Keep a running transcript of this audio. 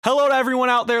Hello to everyone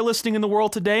out there listening in the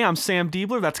world today. I'm Sam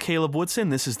Diebler. That's Caleb Woodson.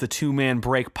 This is the Two Man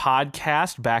Break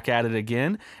podcast, back at it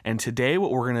again. And today what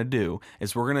we're going to do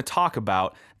is we're going to talk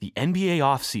about the NBA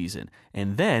offseason,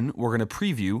 and then we're going to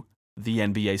preview the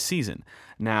NBA season.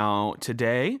 Now,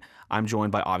 today I'm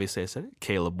joined by, obviously I said it,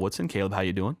 Caleb Woodson. Caleb, how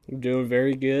you doing? I'm doing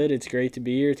very good. It's great to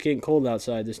be here. It's getting cold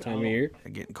outside this time of year.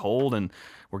 It's getting cold, and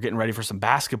we're getting ready for some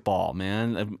basketball,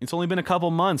 man. It's only been a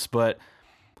couple months, but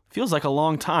feels like a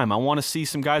long time. I want to see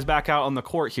some guys back out on the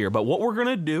court here. But what we're going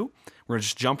to do, we're going to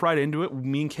just jump right into it.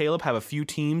 Me and Caleb have a few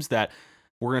teams that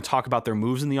we're going to talk about their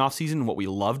moves in the offseason and what we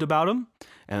loved about them.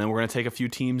 And then we're going to take a few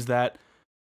teams that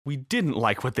we didn't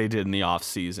like what they did in the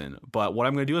offseason. But what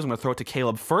I'm going to do is I'm going to throw it to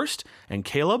Caleb first. And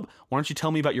Caleb, why don't you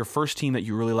tell me about your first team that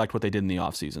you really liked what they did in the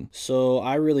offseason? So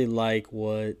I really like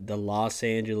what the Los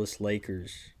Angeles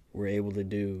Lakers were able to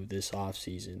do this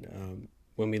offseason.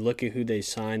 When we look at who they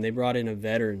signed, they brought in a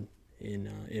veteran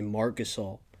in Marc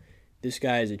Gasol. This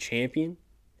guy is a champion.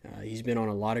 He's been on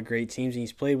a lot of great teams, and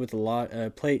he's played for a lot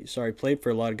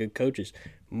of good coaches.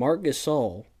 Marc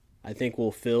Gasol, I think,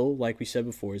 will fill, like we said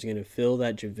before, he's going to fill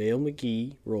that JaVale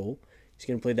McGee role. He's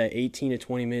going to play that 18 to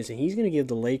 20 minutes, and he's going to give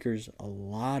the Lakers a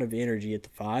lot of energy at the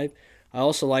 5. I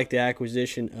also like the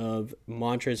acquisition of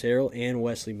Montrezl Harrell and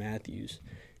Wesley Matthews.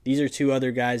 These are two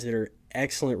other guys that are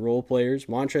excellent role players.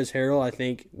 Montrezl Harrell, I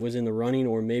think, was in the running,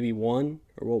 or maybe won,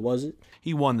 or what was it?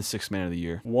 He won the Sixth Man of the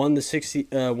Year. Won the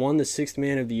Sixth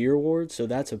Man of the Year award, so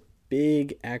that's a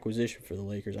big acquisition for the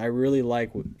Lakers. I really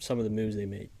like some of the moves they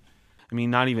made. I mean,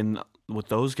 not even with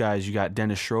those guys, you got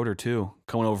Dennis Schroeder, too,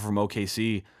 coming over from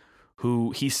OKC,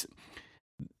 who he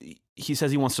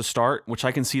says he wants to start, which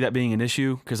I can see that being an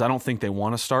issue because I don't think they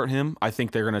want to start him. I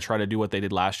think they're going to try to do what they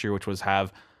did last year, which was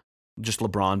have just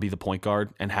LeBron be the point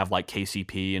guard and have like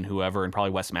KCP and whoever and probably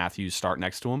Wes Matthews start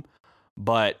next to him.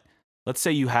 But let's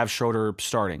say you have Schroeder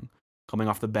starting, coming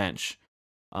off the bench,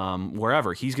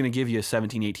 wherever. He's going to give you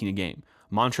 17, 18 a game.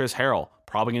 Montrezl Harrell,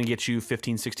 probably going to get you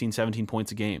 15, 16, 17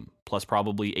 points a game, plus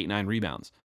probably 8, 9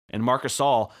 rebounds. And Marc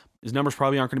Gasol, his numbers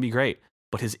probably aren't going to be great,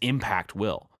 but his impact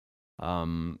will.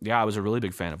 I was a really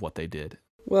big fan of what they did.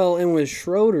 Well, and with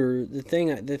Schroeder, the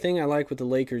thing I like what the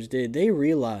Lakers did, they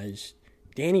realized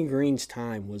Danny Green's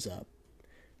time was up.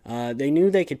 They knew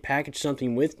they could package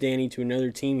something with Danny to another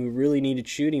team who really needed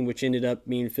shooting, which ended up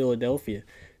being Philadelphia.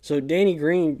 So Danny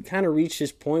Green kind of reached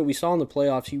this point. We saw in the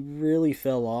playoffs he really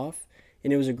fell off,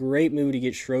 and it was a great move to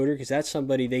get Schroeder because that's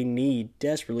somebody they need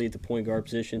desperately at the point guard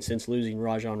position since losing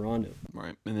Rajon Rondo.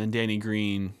 Right, and then Danny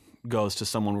Green goes to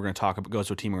someone goes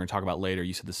to a team we're going to talk about later.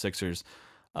 You said the Sixers.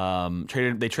 They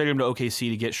traded him to OKC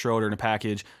to get Schroeder in a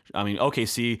package.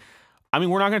 OKC.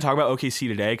 We're not going to talk about OKC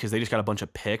today because they just got a bunch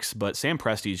of picks, but Sam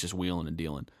Presti is just wheeling and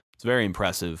dealing. It's very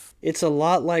impressive. It's a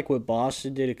lot like what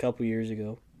Boston did a couple years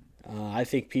ago. I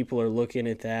think people are looking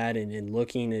at that and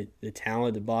looking at the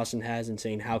talent that Boston has and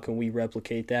saying, how can we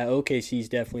replicate that? OKC's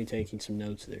definitely taking some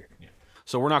notes there. Yeah.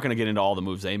 So we're not going to get into all the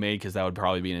moves they made because that would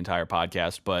probably be an entire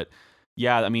podcast. But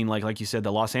yeah, like you said,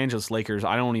 the Los Angeles Lakers,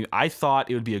 I thought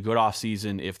it would be a good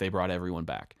offseason if they brought everyone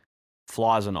back.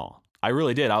 Flaws and all. I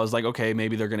really did. I was like, okay,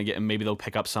 maybe they're going to maybe they'll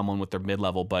pick up someone with their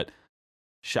mid-level, but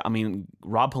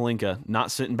Rob Pelinka,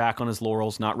 not sitting back on his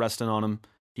laurels, not resting on them.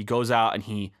 He goes out and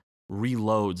he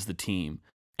reloads the team,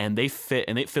 and they fit,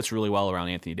 and it fits really well around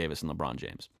Anthony Davis and LeBron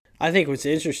James. I think what's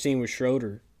interesting with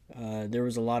Schroeder, there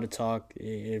was a lot of talk,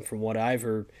 and from what I've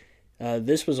heard,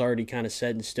 this was already kind of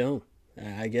set in stone.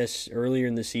 I guess earlier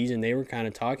in the season they were kind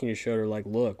of talking to Schroeder like,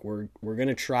 look, we're going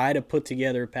to try to put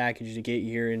together a package to get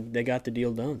you here, and they got the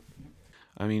deal done.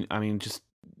 Just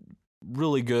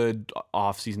really good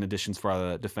off-season additions for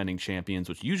the defending champions,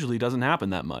 which usually doesn't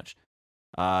happen that much.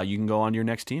 You can go on to your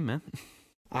next team, man.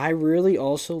 I really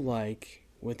also like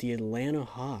what the Atlanta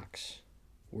Hawks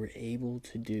were able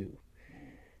to do.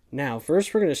 Now,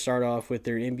 first we're going to start off with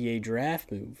their NBA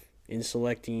draft move in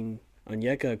selecting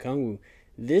Onyeka Okongwu.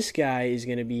 This guy is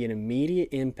going to be an immediate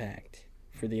impact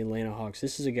for the Atlanta Hawks.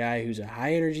 This is a guy who's a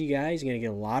high-energy guy. He's going to get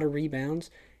a lot of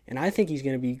rebounds, and I think he's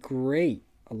going to be great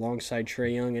alongside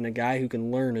Trae Young and a guy who can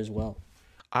learn as well.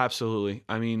 Absolutely.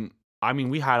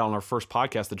 We had on our first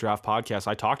podcast, the draft podcast,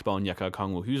 I talked about Onyeka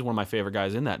Okongwu. He was one of my favorite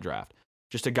guys in that draft.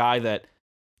 Just a guy that,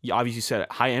 you obviously said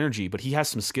high energy, but he has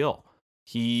some skill.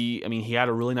 He had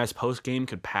a really nice post game,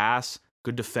 could pass,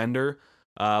 good defender.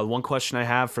 One question I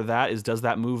have for that is, does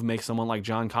that move make someone like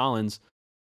John Collins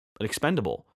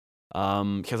expendable?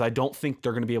 Because I don't think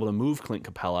they're going to be able to move Clint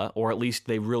Capella, or at least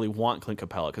they really want Clint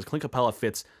Capella, because Clint Capella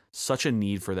fits such a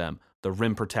need for them. The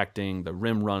rim protecting, the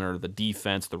rim runner, the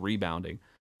defense, the rebounding.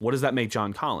 What does that make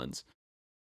John Collins?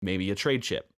 Maybe a trade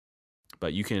chip.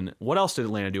 But what else did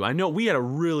Atlanta do? I know we had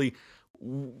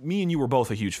me and you were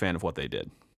both a huge fan of what they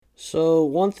did. So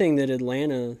one thing that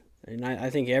Atlanta, and I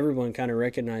think everyone kind of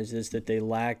recognized this, that they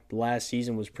lacked last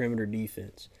season was perimeter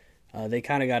defense. They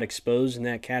kind of got exposed in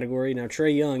that category. Now,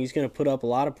 Trae Young, he's going to put up a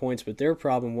lot of points, but their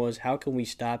problem was how can we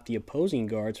stop the opposing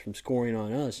guards from scoring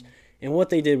on us? And what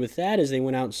they did with that is they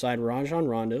went outside Rajon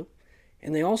Rondo,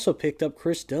 and they also picked up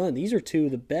Chris Dunn. These are two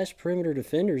of the best perimeter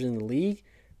defenders in the league.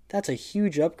 That's a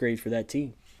huge upgrade for that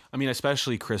team. I mean,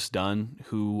 especially Chris Dunn,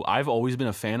 who I've always been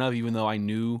a fan of, even though I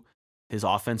knew his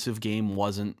offensive game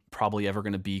wasn't probably ever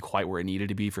going to be quite where it needed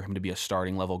to be for him to be a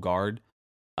starting level guard.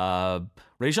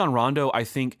 Rajon Rondo, I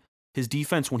think his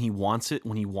defense when he wants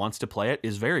to play it,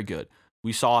 is very good.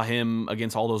 We saw him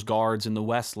against all those guards in the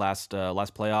West last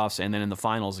playoffs and then in the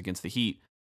finals against the Heat.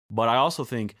 But I also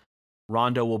think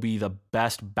Rondo will be the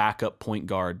best backup point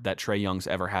guard that Trae Young's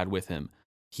ever had with him.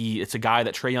 It's a guy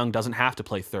that Trae Young doesn't have to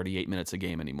play 38 minutes a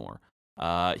game anymore.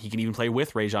 He can even play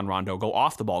with Rajon Rondo, go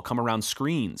off the ball, come around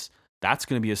screens. That's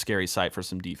going to be a scary sight for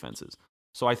some defenses.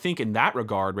 So I think in that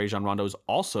regard, Rajon Rondo is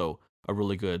also a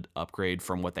really good upgrade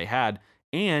from what they had.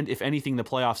 And if anything, the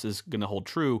playoffs is going to hold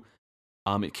true.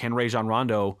 Can Rajon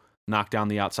Rondo knock down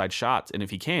the outside shots? And if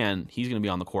he can, he's going to be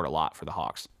on the court a lot for the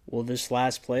Hawks. Well, this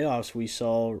last playoffs, we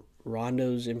saw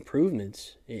Rondo's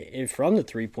improvements from the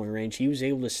three-point range. He was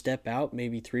able to step out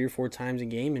maybe 3 or 4 times a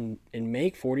game and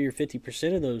make 40 or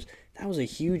 50% of those. That was a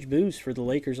huge boost for the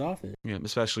Lakers offense. Yeah,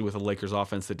 especially with a Lakers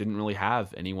offense that didn't really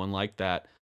have anyone like that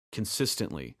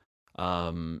consistently.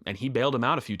 And he bailed him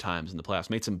out a few times in the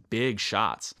playoffs, made some big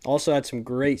shots. Also had some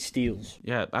great steals.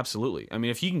 Yeah, absolutely. I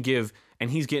mean, if he can give, and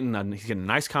he's getting a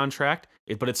nice contract,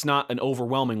 but it's not an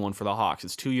overwhelming one for the Hawks.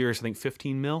 It's 2 years, I think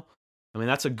 $15 million. I mean,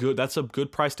 that's a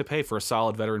good price to pay for a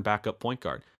solid veteran backup point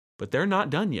guard. But they're not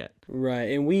done yet.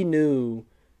 Right, and we knew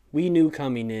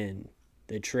coming in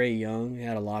that Trae Young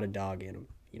had a lot of dog in him.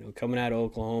 You know, coming out of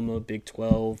Oklahoma, Big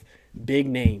 12, big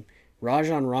name.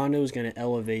 Rajon Rondo is going to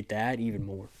elevate that even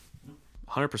more.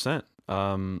 100%.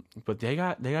 But they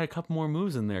got a couple more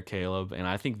moves in there, Caleb, and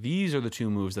I think these are the 2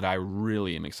 moves that I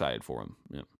really am excited for them.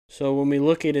 Yeah. So when we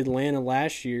look at Atlanta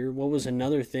last year, what was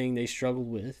another thing they struggled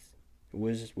with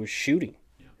was shooting.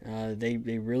 They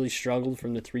really struggled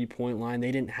from the three-point line.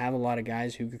 They didn't have a lot of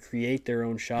guys who could create their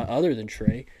own shot other than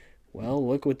Trae. Well,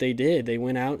 look what they did. They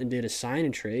went out and did a sign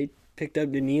and trade, picked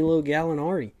up Danilo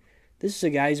Gallinari. This is a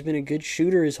guy who's been a good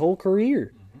shooter his whole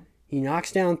career. He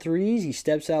knocks down threes. He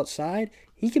steps outside.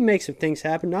 He can make some things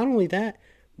happen. Not only that,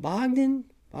 Bogdanovic.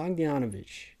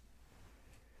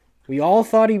 We all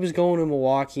thought he was going to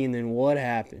Milwaukee, and then what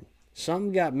happened?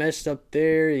 Something got messed up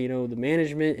there. You know, the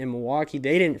management in Milwaukee,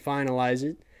 they didn't finalize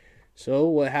it. So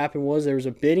what happened was there was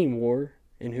a bidding war,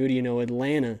 and who do you know?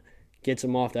 Atlanta gets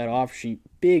him off that offer sheet.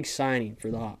 Big signing for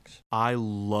the Hawks. I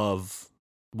love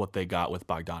what they got with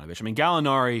Bogdanovic. I mean,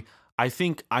 Gallinari, I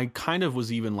think I kind of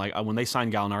was even like, when they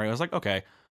signed Gallinari, I was like, okay,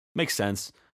 makes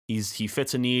sense. He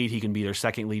fits a need. He can be their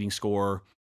second leading scorer.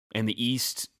 In the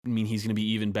East, I mean, he's going to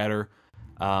be even better.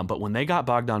 But when they got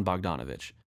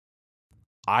Bogdanovic,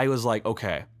 I was like,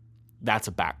 okay, that's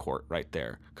a backcourt right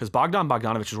there. Because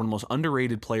Bogdanovic is one of the most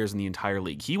underrated players in the entire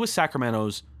league. He was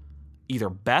Sacramento's either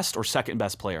best or second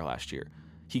best player last year.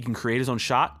 He can create his own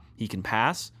shot. He can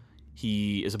pass.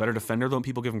 He is a better defender than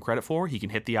people give him credit for. He can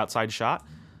hit the outside shot.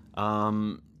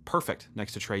 Perfect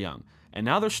next to Trae Young. And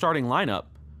now their starting lineup,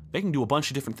 they can do a bunch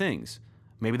of different things.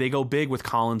 Maybe they go big with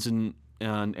Collins and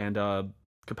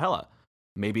Capella.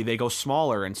 Maybe they go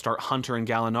smaller and start Hunter and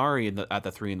Gallinari at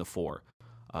the 3 and the 4.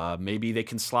 Maybe they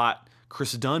can slot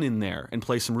Chris Dunn in there and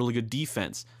play some really good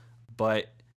defense. But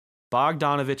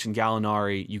Bogdanovic and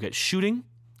Gallinari, you get shooting,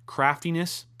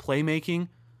 craftiness, playmaking.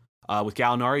 With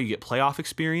Gallinari, you get playoff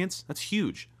experience. That's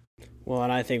huge. Well,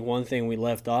 and I think one thing we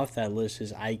left off that list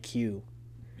is IQ.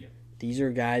 Yeah. These are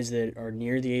guys that are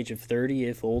near the age of 30,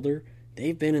 if older.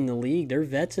 They've been in the league. They're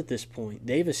vets at this point.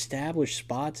 They've established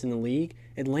spots in the league.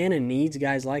 Atlanta needs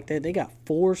guys like that. They got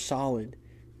 4 solid,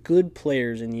 good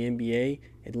players in the NBA.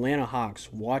 Atlanta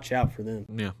Hawks, watch out for them.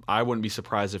 Yeah, I wouldn't be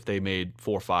surprised if they made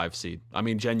 4 or 5 seed. I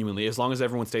mean, genuinely, as long as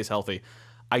everyone stays healthy.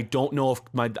 I don't know if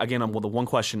the one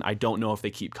question, I don't know if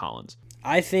they keep Collins.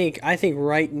 I think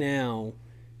right now,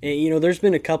 you know, there's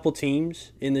been a couple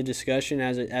teams in the discussion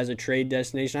as a trade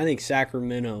destination. I think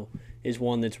Sacramento is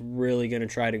one that's really going to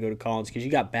try to go to Collins because you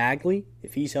got Bagley.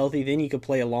 If he's healthy, then you could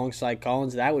play alongside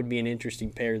Collins. That would be an interesting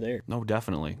pair there. No,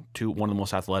 definitely. One of the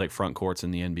most athletic front courts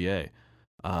in the NBA.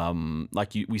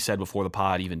 Like we said before the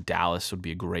pod, even Dallas would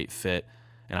be a great fit,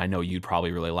 and I know you'd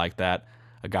probably really like that.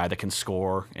 A guy that can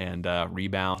score and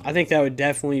rebound. I think that would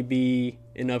definitely be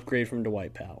an upgrade from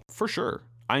Dwight Powell. For sure.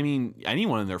 I mean,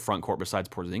 anyone in their front court besides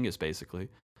Porzingis, basically.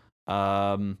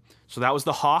 So that was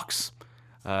the Hawks.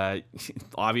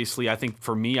 Obviously, I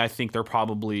think they're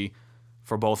probably,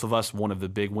 for both of us, one of the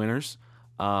big winners.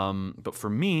 But for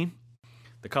me,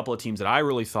 the couple of teams that I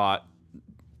really thought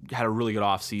had a really good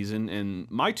offseason, and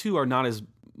my two are not as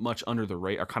much under the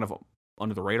radar, are kind of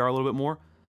under the radar a little bit more.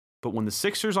 But when the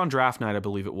Sixers on draft night, I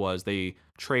believe it was, they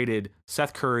traded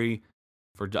Seth Curry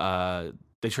for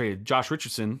they traded Josh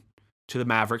Richardson to the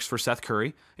Mavericks for Seth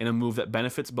Curry in a move that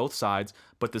benefits both sides.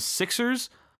 But the Sixers,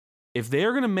 if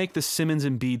they're going to make the Simmons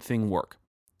and Embiid thing work,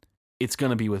 it's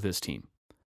going to be with this team.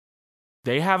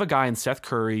 They have a guy in Seth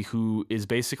Curry who is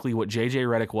basically what JJ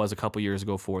Redick was a couple years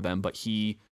ago for them, but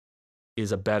he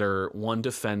is a better one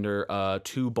defender,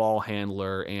 two ball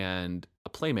handler, and a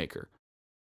playmaker.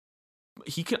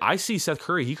 I see Seth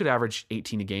Curry, he could average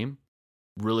 18 a game.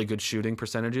 Really good shooting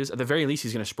percentages. At the very least,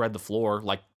 he's going to spread the floor.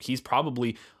 Like,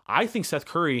 I think Seth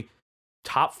Curry,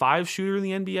 top 5 shooter in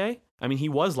the NBA. I mean, he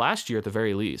was last year at the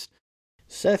very least.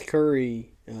 Seth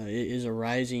Curry is a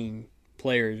rising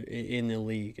player in the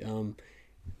league.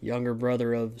 Younger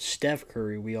brother of Steph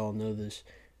Curry, we all know this.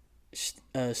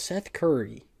 Seth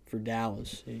Curry for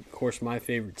Dallas, of course, my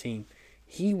favorite team.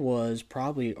 He was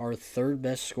probably our third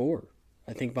best scorer,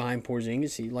 I think, behind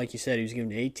Porzingis. Like you said, he was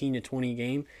given 18 to 20 a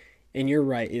game. And you're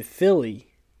right. If Philly,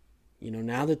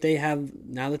 now that they have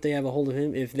a hold of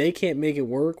him, if they can't make it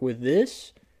work with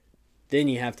this, then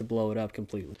you have to blow it up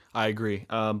completely. I agree.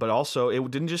 But also,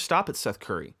 it didn't just stop at Seth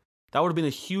Curry. That would have been a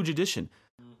huge addition.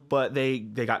 Mm-hmm. But they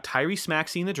got Tyrese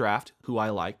Maxey in the draft, who I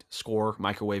liked. Score,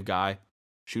 microwave guy,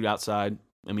 shoot outside.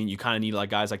 I mean, you kind of need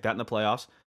guys like that in the playoffs.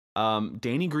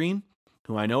 Danny Green,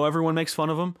 who I know everyone makes fun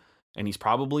of him, and he's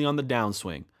probably on the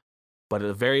downswing. But at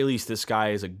the very least, this guy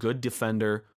is a good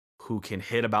defender who can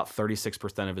hit about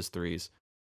 36% of his threes.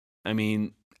 I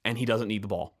mean, and he doesn't need the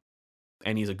ball.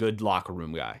 And he's a good locker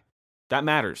room guy. That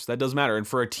matters. That does matter. And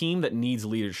for a team that needs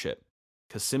leadership,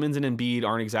 because Simmons and Embiid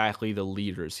aren't exactly the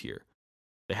leaders here.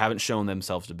 They haven't shown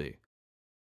themselves to be.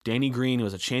 Danny Green, who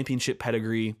has a championship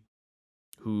pedigree,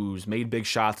 who's made big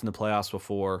shots in the playoffs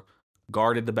before,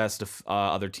 guarded the best of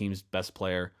other team's best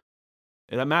player.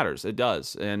 And that matters. It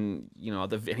does. And,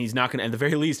 he's not going to, at the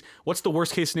very least, what's the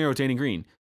worst case scenario with Danny Green?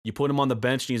 You put him on the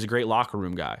bench and he's a great locker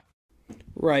room guy.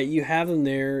 Right. You have him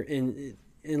there. And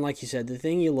like you said, the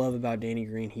thing you love about Danny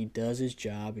Green, he does his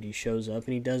job and he shows up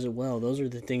and he does it well. Those are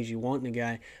the things you want in a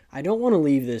guy. I don't want to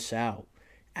leave this out.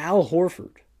 Al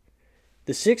Horford.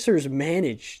 The Sixers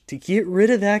managed to get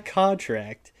rid of that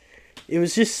contract. It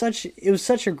was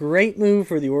such a great move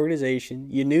for the organization.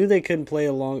 You knew he couldn't play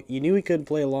alongside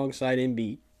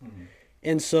Embiid. Mm-hmm.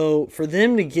 And so for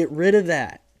them to get rid of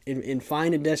that and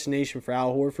find a destination for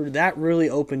Al Horford, that really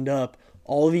opened up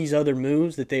all these other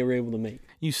moves that they were able to make.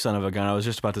 You son of a gun. I was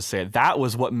just about to say it. That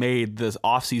was what made this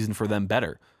offseason for them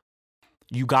better.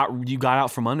 You got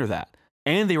out from under that.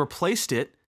 And they replaced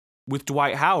it with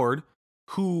Dwight Howard,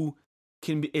 who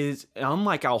is,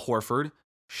 unlike Al Horford,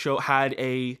 had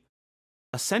a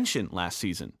ascension last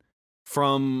season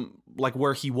from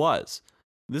where he was.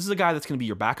 This is a guy that's going to be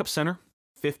your backup center,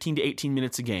 15 to 18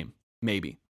 minutes a game,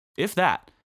 maybe, if that.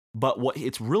 But what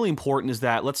it's really important is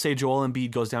that, let's say Joel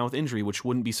Embiid goes down with injury, which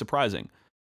wouldn't be surprising.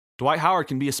 Dwight Howard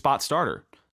can be a spot starter.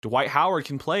 Dwight Howard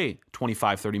can play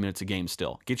 25, 30 minutes a game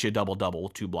still, get you a double-double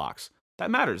with 2 blocks.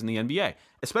 That matters in the NBA,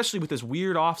 especially with this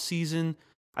weird offseason.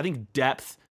 I think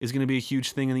depth is going to be a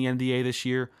huge thing in the NBA this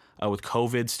year, with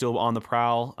COVID still on the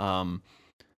prowl.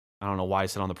 I don't know why I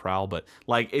said on the prowl, but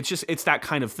it's that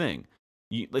kind of thing.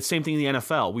 The same thing in the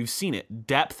NFL. We've seen it.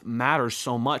 Depth matters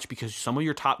so much because some of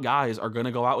your top guys are going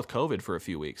to go out with COVID for a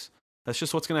few weeks. That's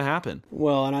just what's going to happen.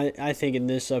 Well, and I think in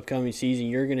this upcoming season,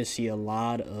 you're going to see a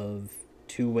lot of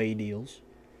two-way deals.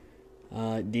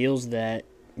 Deals that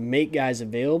make guys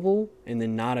available and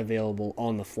then not available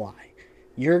on the fly.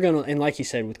 And like you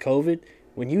said, with COVID,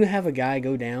 when you have a guy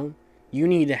go down, you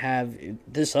need to have,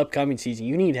 this upcoming season,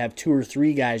 you need to have 2 or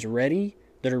 3 guys ready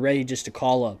that are ready just to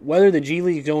call up. Whether the G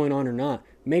League's going on or not,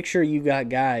 make sure you got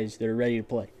guys that are ready to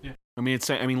play. Yeah. I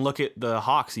mean, look at the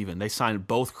Hawks even. They signed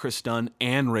both Chris Dunn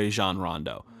and Rajon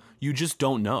Rondo. You just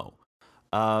don't know.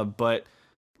 And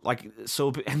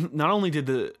not only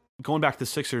going back to the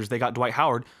Sixers, they got Dwight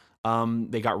Howard.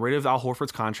 They got rid of Al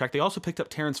Horford's contract. They also picked up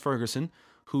Terrence Ferguson,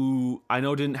 who I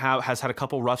know has had a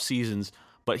couple rough seasons,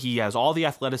 but he has all the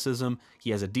athleticism.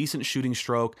 He has a decent shooting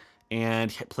stroke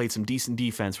and played some decent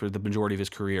defense for the majority of his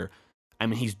career. I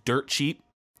mean, he's dirt cheap.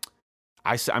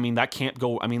 I mean, that can't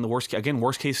go. I mean, worst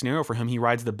case scenario for him, he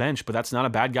rides the bench, but that's not a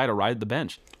bad guy to ride the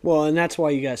bench. Well, and that's why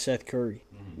you got Seth Curry.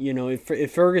 Mm-hmm.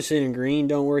 If Ferguson and Green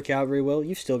don't work out very well,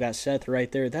 you've still got Seth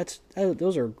right there.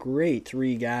 Those are great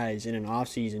 3 guys in an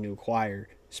offseason to acquire,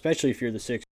 especially if you're the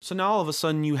Sixers. So now all of a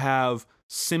sudden you have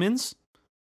Simmons,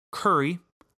 Curry,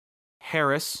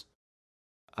 Harris.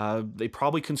 They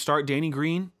probably can start Danny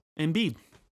Green and Embiid.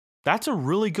 That's a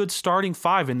really good starting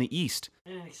five in the East.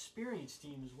 And an experienced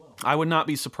team as well. I would not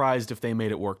be surprised if they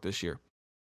made it work this year.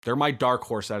 They're my dark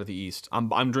horse out of the East.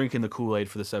 I'm drinking the Kool-Aid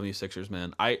for the 76ers,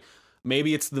 man.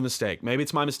 Maybe it's the mistake. Maybe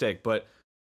it's my mistake, but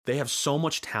they have so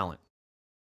much talent.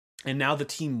 And now the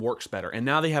team works better. And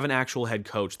now they have an actual head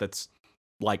coach that's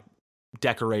like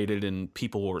decorated and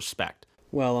people will respect.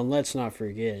 Well, and let's not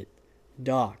forget,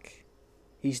 Doc.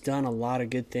 He's done a lot of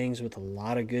good things with a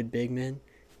lot of good big men.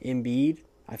 Embiid,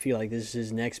 I feel like this is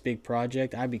his next big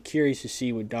project. I'd be curious to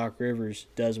see what Doc Rivers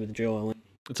does with Joel Embiid.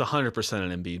 It's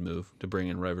 100% an Embiid move to bring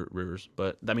in Rivers.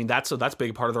 But, I mean, that's a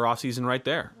big part of their offseason right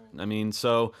there. I mean,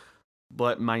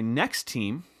 but my next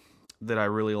team that I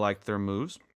really liked their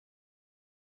moves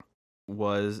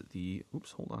was the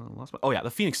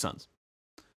Phoenix Suns.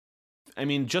 I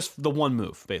mean, just the one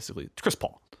move, basically. Chris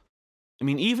Paul. I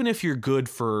mean, even if you're good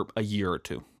for a year or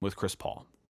two with Chris Paul,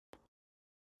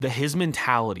 his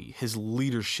mentality, his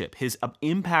leadership, his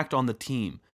impact on the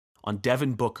team, on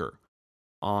Devin Booker,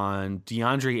 on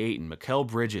DeAndre Ayton, Mikal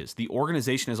Bridges, the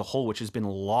organization as a whole, which has been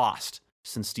lost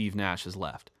since Steve Nash has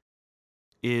left,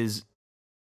 is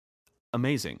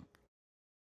amazing.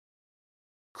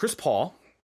 Chris Paul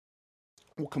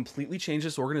will completely change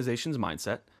this organization's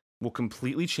mindset, will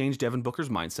completely change Devin Booker's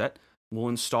mindset, will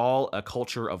install a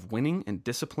culture of winning and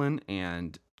discipline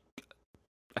and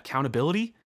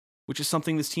accountability, which is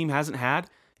something this team hasn't had.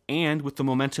 And with the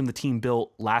momentum the team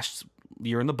built last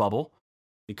year in the bubble,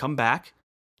 you come back,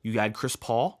 you add Chris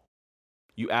Paul,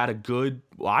 you add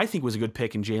I think was a good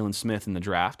pick in Jalen Smith in the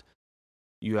draft.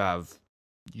 You have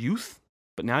youth,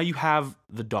 but now you have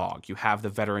the dog, you have the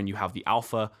veteran, you have the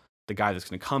alpha, the guy that's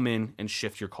going to come in and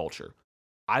shift your culture.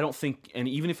 I don't think, and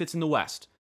even if it's in the West,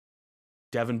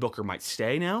 Devin Booker might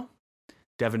stay now.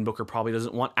 Devin Booker probably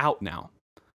doesn't want out now.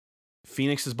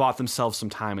 Phoenix has bought themselves some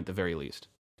time at the very least.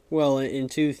 Well,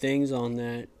 and two things on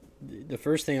that. The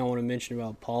first thing I want to mention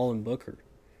about Paul and Booker,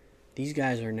 these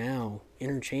guys are now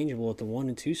interchangeable at the 1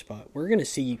 and 2 spot. We're going to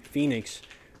see Phoenix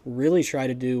really try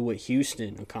to do what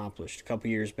Houston accomplished a couple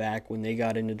years back when they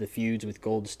got into the feuds with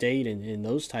Golden State and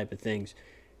those type of things.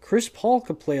 Chris Paul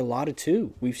could play a lot of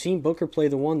 2. We've seen Booker play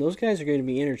the 1. Those guys are going to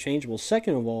be interchangeable.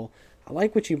 Second of all, I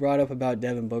like what you brought up about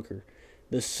Devin Booker.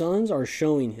 The Suns are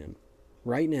showing him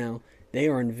right now they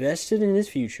are invested in his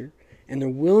future, and they're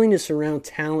willing to surround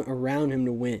talent around him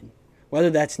to win. Whether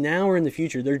that's now or in the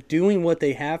future, they're doing what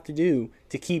they have to do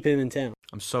to keep him in town.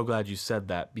 I'm so glad you said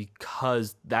that,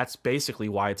 because that's basically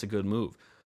why it's a good move.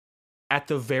 At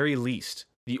the very least,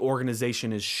 the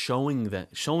organization is showing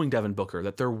Devin Booker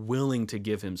that they're willing to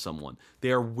give him someone.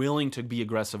 They are willing to be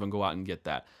aggressive and go out and get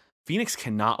that. Phoenix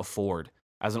cannot afford,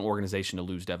 as an organization, to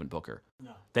lose Devin Booker.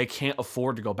 No. They can't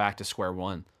afford to go back to square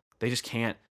one. They just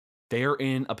can't. They are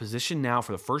in a position now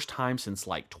for the first time since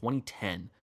like 2010.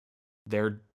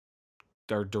 Their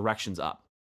direction's up.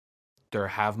 They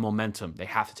have momentum. They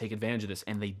have to take advantage of this,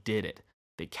 and they did it.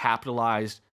 They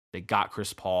capitalized. They got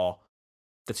Chris Paul.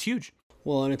 That's huge.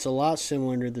 Well, and it's a lot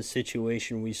similar to the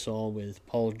situation we saw with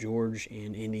Paul George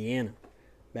and Indiana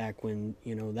back when,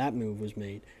 that move was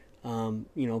made.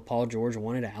 Paul George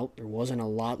wanted out. There wasn't a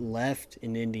lot left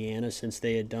in Indiana since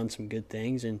they had done some good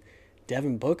things. And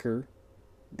Devin Booker,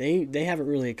 they haven't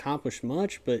really accomplished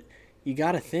much, but you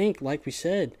got to think, like we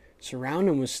said, surround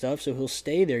him with stuff so he'll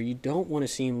stay there. You don't want to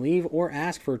see him leave or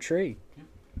ask for a trade.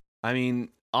 I mean,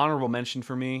 honorable mention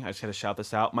for me, I just had to shout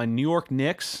this out. My New York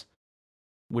Knicks,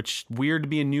 which weird to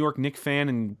be a New York Knicks fan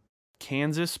in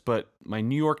Kansas, but my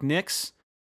New York Knicks,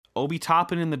 Obi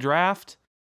Toppin in the draft.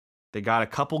 They got a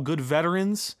couple good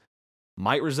veterans.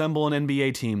 Might resemble an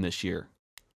NBA team this year.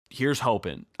 Here's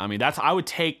hoping. I mean, I would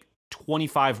take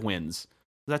 25 wins.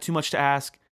 Is that too much to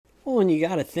ask? Well, and you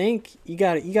got to think, you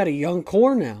got a young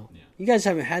core now. Yeah. You guys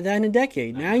haven't had that in a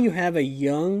decade. Now you have a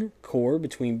young core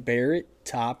between Barrett,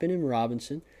 Toppin, and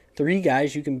Robinson. 3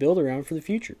 guys you can build around for the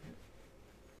future.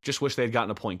 Just wish they'd gotten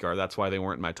a point guard. That's why they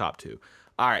weren't in my top 2.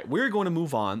 All right, we're going to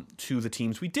move on to the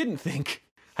teams we didn't think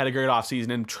had a great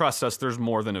offseason, and trust us, there's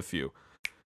more than a few.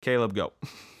 Caleb, go.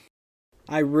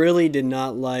 I really did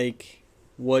not like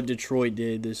what Detroit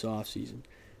did this offseason.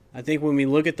 I think when we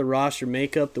look at the roster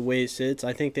makeup, the way it sits,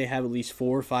 I think they have at least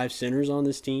 4 or 5 centers on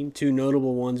this team, 2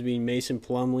 notable ones being Mason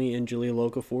Plumlee and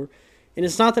Jahlil Okafor. And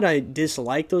it's not that I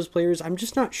dislike those players. I'm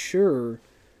just not sure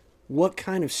what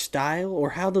kind of style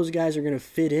or how those guys are going to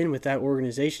fit in with that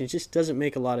organization. It just doesn't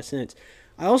make a lot of sense.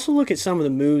 I also look at some of the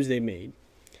moves they made.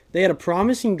 They had a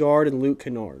promising guard in Luke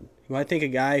Kennard, who I think a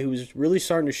guy who was really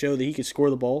starting to show that he could score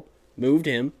the ball, moved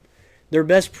him. Their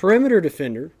best perimeter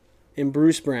defender in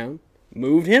Bruce Brown,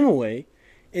 moved him away.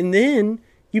 And then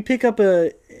you pick up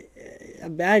a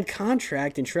bad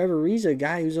contract in Trevor Ariza, a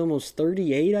guy who's almost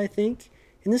 38, I think.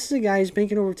 And this is a guy who's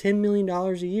making over $10 million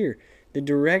a year. The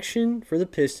direction for the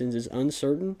Pistons is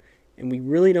uncertain, and we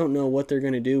really don't know what they're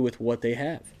going to do with what they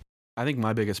have. I think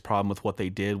my biggest problem with what they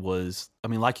did was, I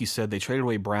mean, like you said, they traded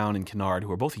away Brown and Kennard,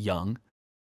 who are both young.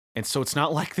 And so it's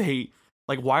not like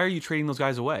why are you trading those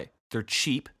guys away? They're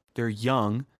cheap. They're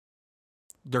young.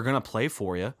 They're going to play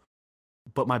for you.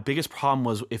 But my biggest problem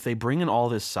was if they bring in all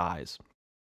this size,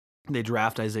 they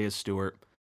draft Isaiah Stewart,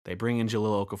 they bring in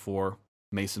Jahlil Okafor,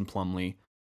 Mason Plumlee,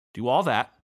 do all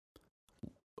that.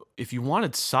 If you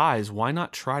wanted size, why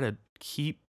not try to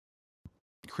keep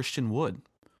Christian Wood,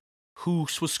 who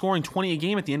was scoring 20 a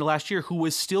game at the end of last year, who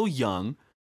was still young,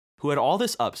 who had all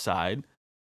this upside,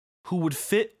 who would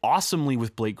fit awesomely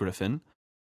with Blake Griffin?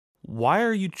 Why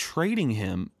are you trading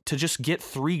him to just get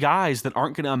three guys that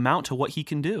aren't going to amount to what he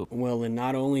can do? Well, and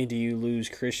not only do you lose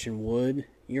Christian Wood,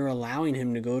 you're allowing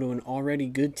him to go to an already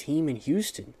good team in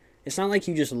Houston. It's not like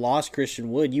you just lost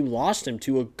Christian Wood. You lost him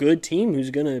to a good team who's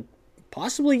going to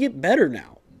possibly get better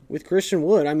now with Christian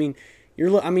Wood. I mean, you're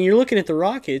looking at the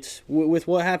Rockets with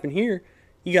what happened here.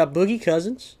 You got Boogie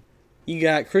Cousins, you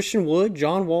got Christian Wood,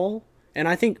 John Wall, and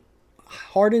I think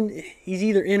Harden, he's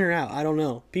either in or out. I don't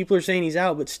know. People are saying he's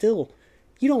out, but still,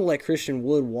 you don't let Christian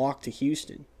Wood walk to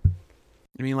Houston.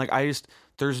 I mean,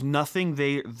 there's nothing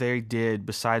they did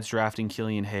besides drafting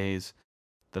Killian Hayes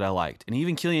that I liked. And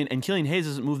even Killian Hayes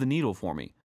doesn't move the needle for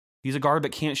me. He's a guard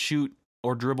that can't shoot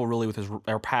or dribble really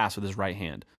or pass with his right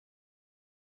hand.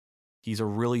 He's a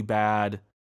really bad.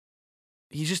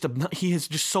 He is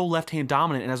just so left-hand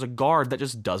dominant, and as a guard, that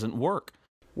just doesn't work.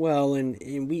 Well, and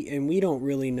we don't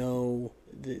really know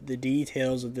the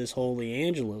details of this whole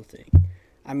LiAngelo thing.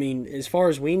 I mean, as far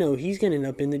as we know, he's going to end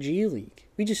up in the G League.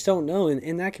 We just don't know,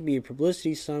 and that could be a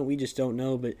publicity stunt. We just don't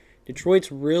know. But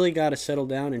Detroit's really got to settle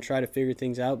down and try to figure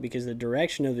things out because the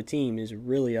direction of the team is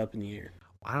really up in the air.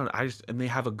 And they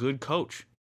have a good coach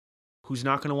who's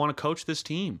not going to want to coach this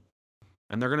team.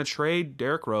 And they're going to trade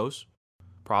Derrick Rose,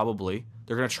 probably.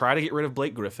 They're going to try to get rid of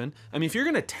Blake Griffin. I mean, if you're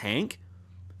going to tank,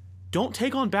 don't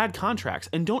take on bad contracts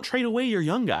and don't trade away your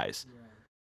young guys.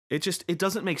 Yeah. It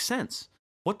doesn't make sense.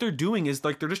 What they're doing is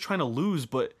they're just trying to lose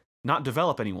but not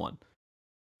develop anyone.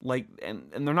 And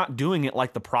they're not doing it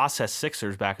like the process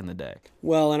Sixers back in the day.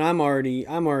 Well, and I'm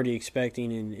already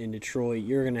expecting in Detroit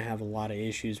you're going to have a lot of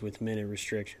issues with minute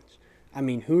restrictions. I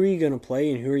mean, who are you going to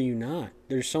play and who are you not?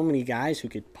 There's so many guys who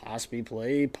could possibly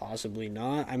play, possibly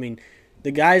not. I mean,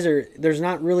 there's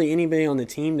not really anybody on the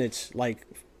team that's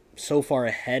so far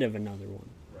ahead of another one.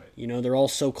 Right. You know, they're all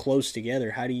so close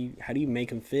together. How do you make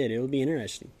them fit? It would be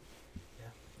interesting. Yeah.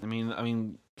 I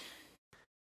mean,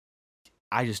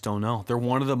 I just don't know. They're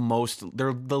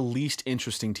the least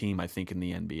interesting team I think in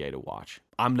the NBA to watch.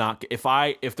 I'm not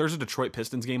if there's a Detroit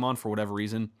Pistons game on for whatever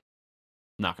reason,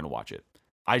 I'm not going to watch it.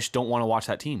 I just don't want to watch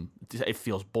that team. It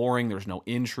feels boring. There's no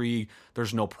intrigue.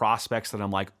 There's no prospects that I'm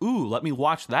like, ooh, let me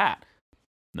watch that.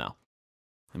 No.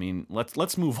 I mean,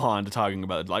 let's move on to talking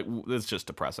about it. It's just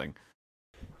depressing.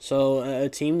 So a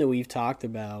team that we've talked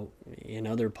about in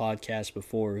other podcasts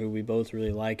before, who we both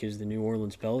really like, is the New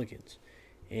Orleans Pelicans.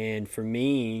 And for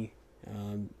me,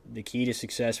 the key to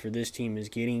success for this team is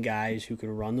getting guys who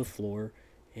can run the floor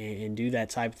and do that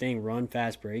type of thing, run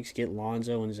fast breaks, get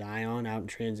Lonzo and Zion out in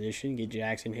transition, get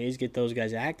Jackson Hayes, get those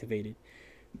guys activated.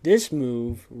 This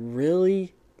move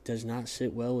really does not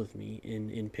sit well with me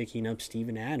in picking up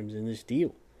Steven Adams in this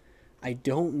deal. I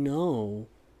don't know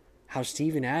how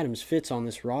Steven Adams fits on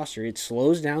this roster. It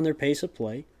slows down their pace of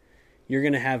play. You're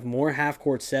going to have more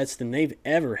half-court sets than they've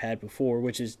ever had before,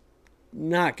 which is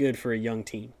not good for a young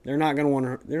team. They're not going to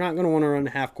want to run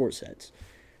half-court sets.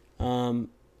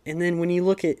 And then when you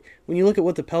look at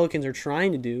what the Pelicans are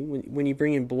trying to do, when you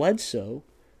bring in Bledsoe,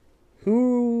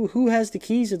 who has the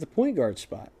keys at the point guard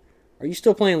spot? Are you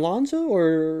still playing Lonzo, or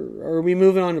are we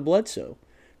moving on to Bledsoe?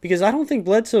 Because I don't think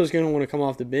Bledsoe is going to want to come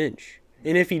off the bench.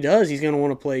 And if he does, he's going to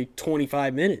want to play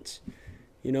 25 minutes.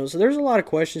 You know, so there's a lot of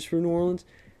questions for New Orleans.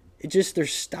 It's just their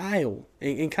style,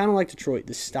 and kind of like Detroit,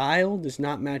 the style does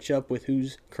not match up with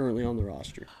who's currently on the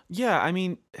roster. Yeah, I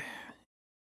mean,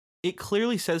 it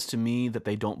clearly says to me that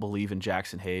they don't believe in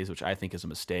Jackson Hayes, which I think is a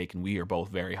mistake, and we are both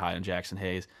very high on Jackson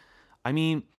Hayes. I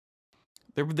mean,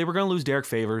 they were going to lose Derek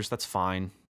Favors. That's fine.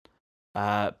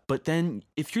 But then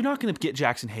if you're not going to get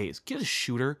Jackson Hayes, get a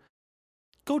shooter.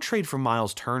 Go trade for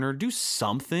Miles Turner. Do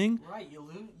something. Right, you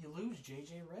lose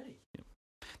J.J. Redick. Yeah.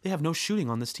 They have no shooting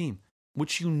on this team,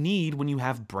 which you need when you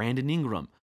have Brandon Ingram,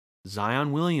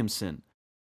 Zion Williamson,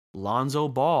 Lonzo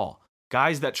Ball.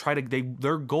 Guys that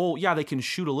their goal, yeah, they can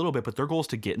shoot a little bit, but their goal is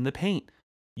to get in the paint.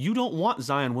 You don't want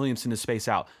Zion Williamson to space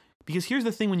out. Because here's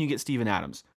the thing when you get Steven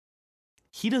Adams.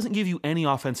 He doesn't give you any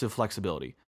offensive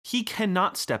flexibility. He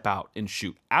cannot step out and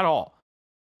shoot at all.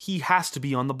 He has to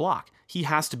be on the block. He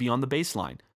has to be on the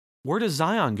baseline. Where does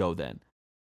Zion go then?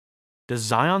 Does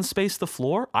Zion space the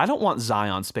floor? I don't want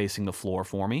Zion spacing the floor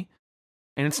for me.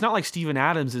 And it's not like Steven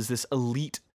Adams is this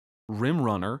elite rim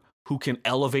runner who can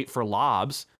elevate for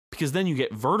lobs, because then you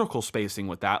get vertical spacing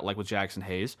with that, like with Jackson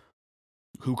Hayes,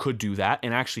 who could do that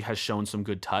and actually has shown some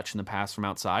good touch in the past from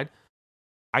outside.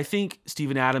 I think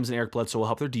Steven Adams and Eric Bledsoe will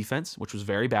help their defense, which was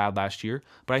very bad last year,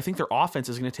 but I think their offense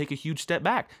is going to take a huge step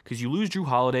back because you lose Drew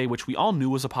Holiday, which we all knew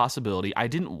was a possibility. I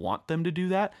didn't want them to do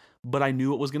that, but I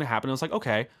knew it was going to happen. I was like,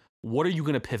 okay, what are you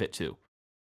going to pivot to?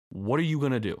 What are you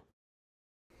going to do?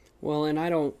 Well, and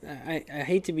I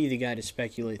hate to be the guy to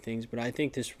speculate things, but I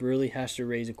think this really has to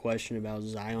raise a question about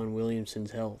Zion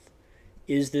Williamson's health.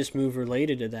 Is this move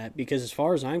related to that? Because as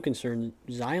far as I'm concerned,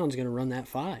 Zion's going to run that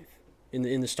 5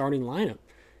 in the starting lineup.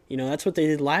 That's what they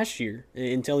did last year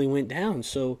until he went down.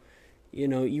 So,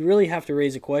 you really have to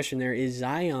raise a question there. Is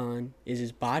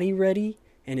his body ready,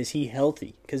 and is he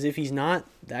healthy? Because if he's not,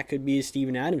 that could be a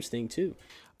Steven Adams thing too.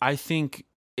 I think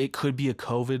it could be a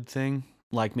COVID thing.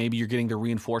 Like maybe you're getting the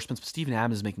reinforcements, but Steven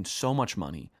Adams is making so much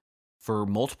money for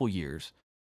multiple years.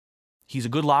 He's a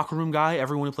good locker room guy.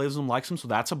 Everyone who plays with him likes him, so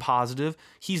that's a positive.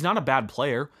 He's not a bad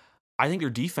player. I think their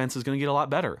defense is going to get a lot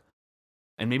better.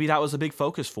 And maybe that was a big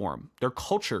focus for him. Their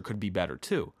culture could be better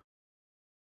too.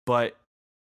 But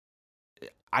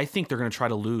I think they're going to try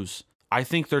to lose. I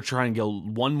think they're trying to go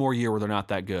one more year where they're not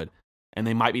that good. And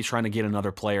they might be trying to get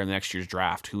another player in the next year's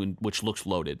draft, which looks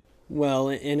loaded. Well,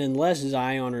 and unless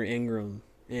Zion or Ingram,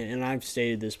 and I've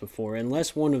stated this before,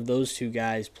 unless one of those two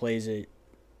guys plays at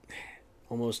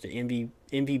almost an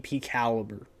MVP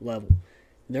caliber level,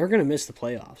 they're going to miss the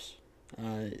playoffs.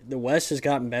 The West has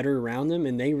gotten better around them,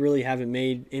 and they really haven't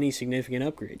made any significant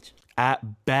upgrades.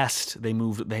 At best, they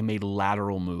made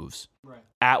lateral moves. Right.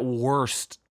 At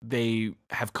worst, they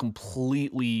have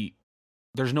completely...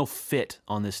 There's no fit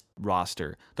on this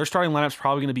roster. Their starting lineup's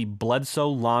probably going to be Bledsoe,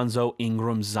 Lonzo,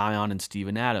 Ingram, Zion, and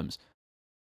Steven Adams.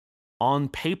 On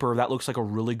paper, that looks like a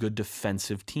really good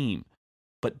defensive team.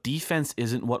 But defense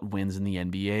isn't what wins in the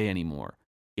NBA anymore.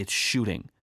 It's shooting.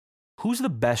 Who's the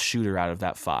best shooter out of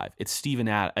that 5? It's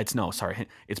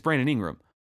it's Brandon Ingram.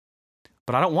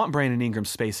 But I don't want Brandon Ingram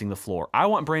spacing the floor. I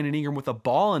want Brandon Ingram with a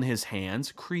ball in his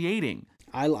hands, creating.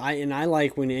 I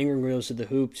like when Ingram goes to the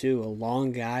hoop too. A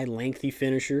long guy, lengthy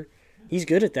finisher. He's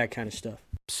good at that kind of stuff.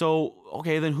 So,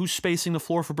 okay, then who's spacing the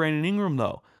floor for Brandon Ingram,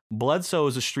 though? Bledsoe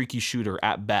is a streaky shooter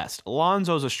at best.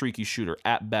 Lonzo's a streaky shooter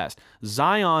at best.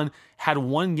 Zion had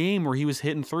one game where he was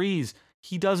hitting threes.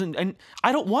 He doesn't, and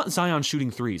I don't want Zion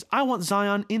shooting threes. I want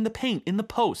Zion in the paint, in the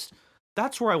post.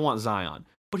 That's where I want Zion.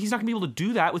 But he's not going to be able to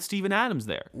do that with Steven Adams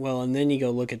there. Well, and then you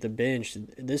go look at the bench.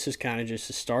 This is kind of just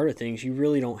the start of things. You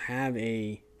really don't have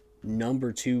a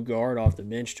number 2 guard off the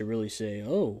bench to really say,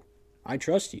 oh, I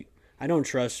trust you. I don't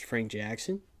trust Frank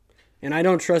Jackson. And I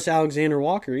don't trust Alexander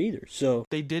Walker either. So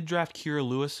they did draft Kira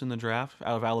Lewis in the draft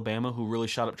out of Alabama, who really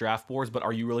shot up draft boards. But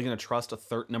are you really going to trust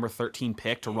a number 13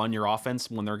 pick to run your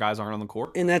offense when their guys aren't on the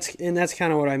court? And that's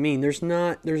kind of what I mean. There's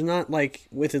not like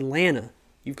with Atlanta,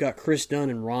 you've got Chris Dunn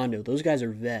and Rondo. Those guys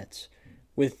are vets.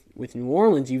 With New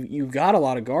Orleans, you've got a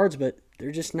lot of guards, but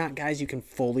they're just not guys you can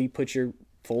fully put your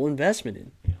full investment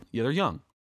in. Yeah, they're young.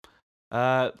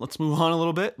 Let's move on a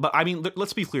little bit. But I mean,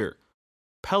 let's be clear.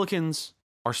 Pelicans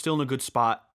are still in a good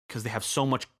spot because they have so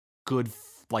much good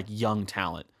young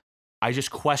talent. I just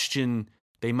question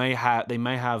they may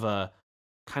have a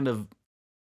kind of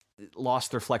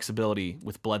lost their flexibility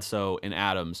with Bledsoe and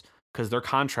Adams because their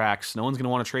contracts, no one's going to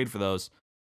want to trade for those.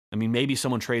 I mean, maybe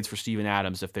someone trades for Steven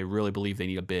Adams if they really believe they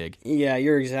need a big. Yeah,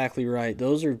 you're exactly right.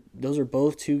 Those are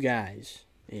both two guys,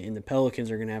 and the Pelicans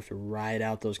are going to have to ride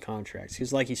out those contracts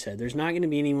because, like you said, there's not going to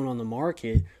be anyone on the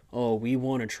market. Oh, we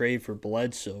want to trade for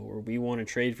Bledsoe or we want to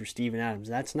trade for Steven Adams.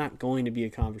 That's not going to be a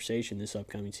conversation this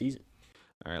upcoming season.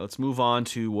 All right, let's move on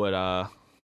to what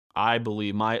I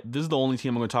believe this is the only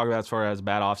team I'm going to talk about as far as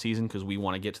bad offseason because we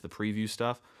want to get to the preview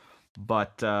stuff.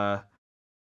 But the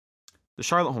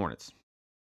Charlotte Hornets.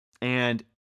 And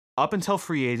up until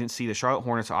free agency, the Charlotte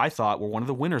Hornets, I thought, were one of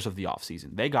the winners of the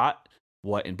offseason. They got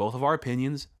what, in both of our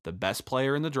opinions, the best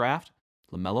player in the draft,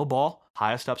 LaMelo Ball,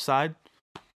 highest upside,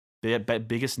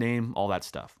 biggest name, all that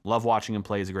stuff. Love watching him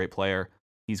play. He's a great player.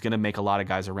 He's going to make a lot of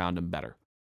guys around him better.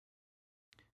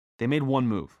 They made one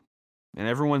move. And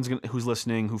everyone who's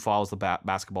listening, who follows the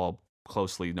basketball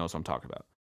closely, knows what I'm talking about.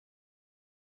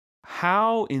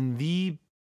 How in the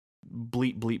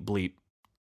bleep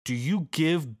do you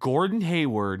give Gordon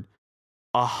Hayward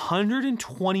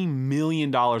 $120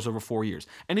 million over 4 years.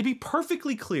 And to be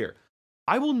perfectly clear,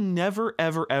 I will never,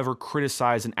 ever, ever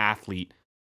criticize an athlete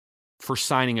for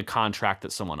signing a contract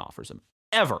that someone offers him.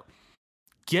 Ever.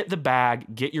 Get the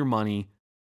bag, get your money.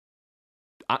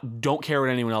 I don't care what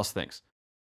anyone else thinks.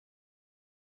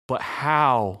 But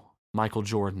how Michael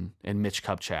Jordan and Mitch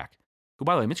Kupchak, who,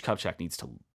 by the way, Mitch Kupchak needs to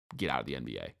get out of the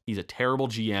NBA. He's a terrible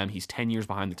GM. He's 10 years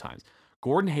behind the times.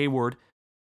 Gordon Hayward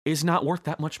is not worth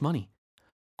that much money.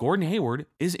 Gordon Hayward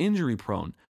is injury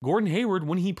prone. Gordon Hayward,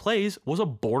 when he plays, was a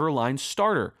borderline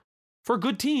starter for a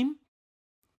good team.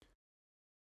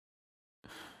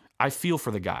 I feel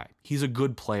for the guy. He's a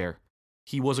good player.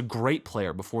 He was a great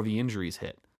player before the injuries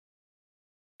hit.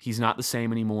 He's not the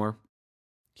same anymore.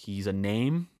 He's a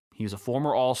name. He's a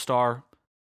former All-Star.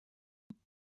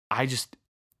 I just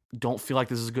don't feel like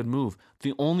this is a good move.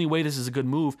 The only way this is a good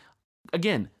move,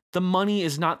 again, the money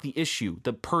is not the issue.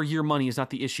 The per year money is not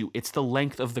the issue. It's the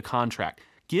length of the contract.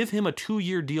 Give him a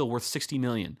 2-year deal worth $60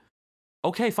 million.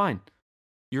 Okay, fine.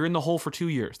 You're in the hole for 2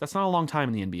 years. That's not a long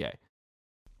time in the NBA.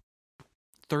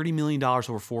 $30 million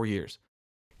over 4 years.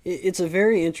 It's a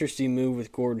very interesting move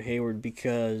with Gordon Hayward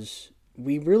because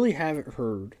we really haven't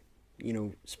heard,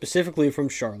 specifically from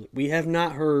Charlotte, we have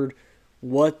not heard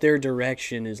what their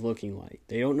direction is looking like.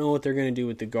 They don't know what they're going to do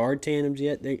with the guard tandems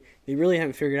yet. They really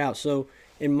haven't figured out. So,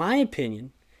 in my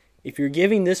opinion, if you're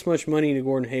giving this much money to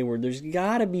Gordon Hayward, there's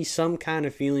got to be some kind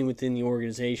of feeling within the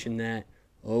organization that,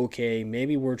 okay,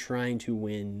 maybe we're trying to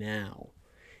win now.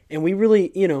 And we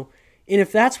really, and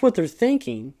if that's what they're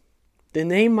thinking, then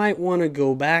they might want to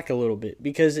go back a little bit.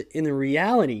 Because in the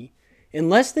reality,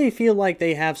 unless they feel like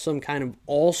they have some kind of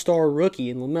all-star rookie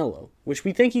in LaMelo, which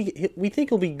we think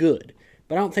he'll be good,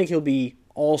 but I don't think he'll be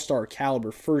all-star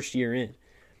caliber first year in.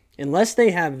 Unless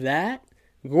they have that,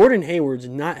 Gordon Hayward's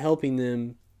not helping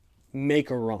them make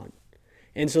a run.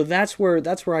 And so that's where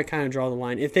I kind of draw the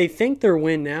line. If they think they're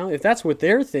win now, if that's what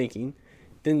they're thinking,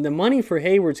 then the money for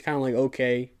Hayward's kind of like,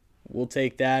 okay, we'll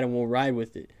take that and we'll ride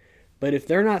with it. But if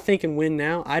they're not thinking win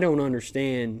now, I don't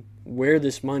understand where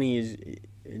this money is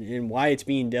and why it's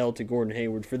being dealt to Gordon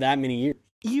Hayward for that many years.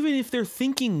 Even if they're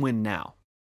thinking win now,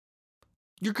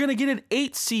 you're going to get an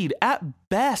 8 seed at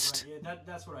best. Right, yeah,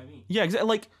 that's what I mean. Yeah, exactly.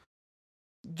 Like,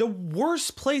 the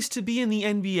worst place to be in the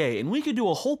NBA, and we could do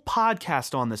a whole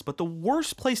podcast on this, but the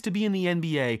worst place to be in the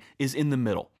NBA is in the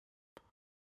middle.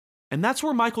 And that's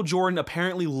where Michael Jordan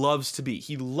apparently loves to be.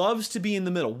 He loves to be in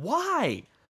the middle. Why?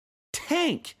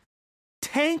 Tank.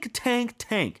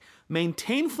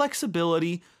 Maintain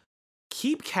flexibility,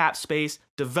 keep cap space,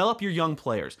 develop your young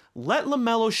players. Let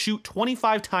LaMelo shoot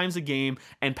 25 times a game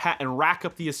and rack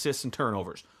up the assists and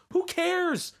turnovers. Who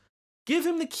cares? Give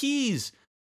him the keys.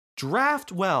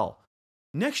 Draft well.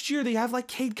 Next year they have like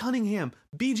Cade Cunningham,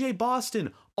 BJ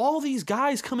Boston, all these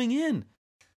guys coming in.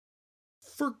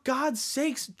 For God's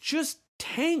sakes, just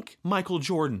tank Michael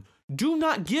Jordan. Do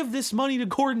not give this money to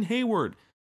Gordon Hayward.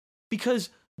 Because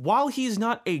while he's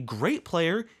not a great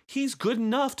player, he's good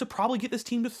enough to probably get this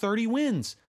team to 30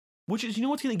 wins. Which is,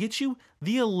 what's going to get you?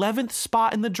 The 11th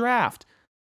spot in the draft.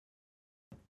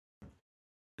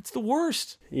 It's the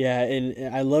worst. Yeah,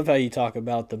 and I love how you talk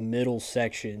about the middle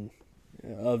section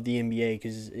of the NBA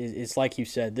because it's like you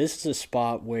said, this is a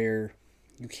spot where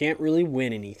you can't really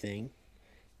win anything.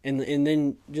 And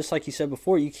then, just like you said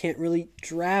before, you can't really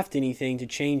draft anything to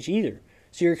change either.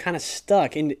 So you're kind of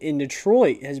stuck. And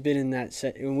Detroit has been in that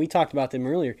set. When we talked about them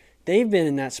earlier, they've been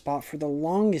in that spot for the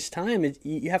longest time.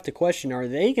 You have to question, are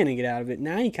they going to get out of it?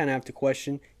 Now you kind of have to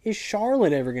question, is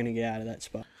Charlotte ever going to get out of that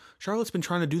spot? Charlotte's been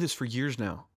trying to do this for years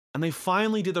now. And they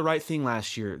finally did the right thing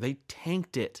last year. They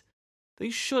tanked it. They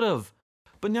should have.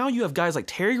 But now you have guys like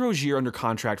Terry Rozier under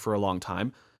contract for a long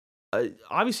time.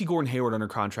 Obviously Gordon Hayward under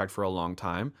contract for a long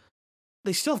time.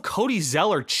 They still have Cody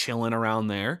Zeller chilling around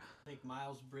there. I think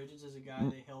Miles Bridges is a guy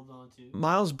they held on to.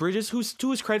 Miles Bridges, who's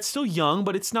to his credit still young,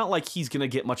 but it's not like he's going to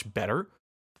get much better.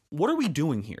 What are we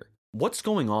doing here? What's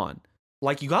going on?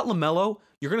 Like, you got LaMelo,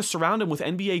 you're going to surround him with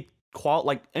NBA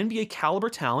caliber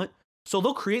talent, so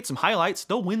they'll create some highlights,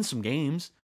 they'll win some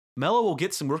games. Melo will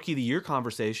get some Rookie of the Year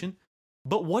conversation.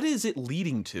 But what is it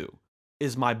leading to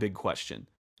is my big question.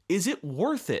 Is it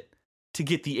worth it to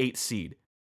get the 8th seed?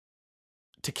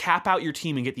 To cap out your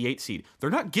team and get the 8th seed?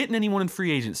 They're not getting anyone in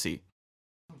free agency.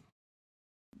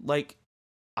 Like,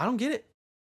 I don't get it.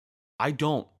 I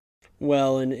don't.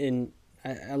 Well, and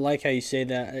I like how you say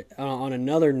that. On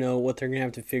another note, what they're going to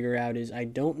have to figure out is I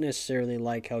don't necessarily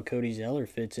like how Cody Zeller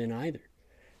fits in either.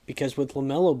 Because with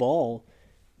LaMelo Ball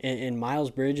and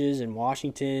Miles Bridges and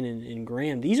Washington and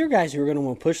Graham, these are guys who are going to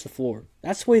want to push the floor.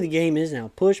 That's the way the game is now.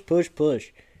 Push, push,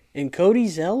 push. And Cody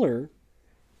Zeller,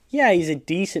 Yeah, he's a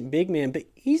decent big man, but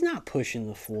he's not pushing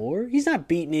the floor. He's not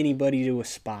beating anybody to a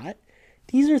spot.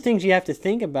 These are things you have to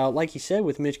think about. Like you said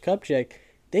with Mitch Kupchak,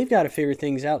 they've got to figure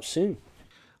things out soon.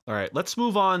 All right, let's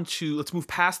move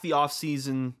past the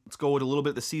offseason. Let's go with a little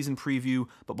bit of the season preview.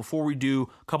 But before we do,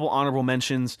 a couple honorable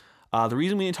mentions. The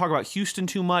reason we didn't talk about Houston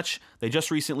too much, they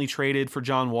just recently traded for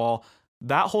John Wall.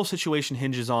 That whole situation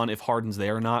hinges on if Harden's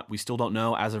there or not. We still don't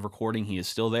know. As of recording, he is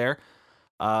still there.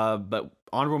 But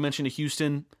honorable mention to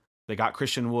Houston, they got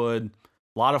Christian Wood.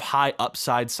 A lot of high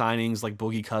upside signings like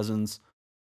Boogie Cousins,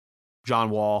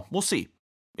 John Wall. We'll see.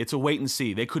 It's a wait and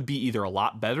see. They could be either a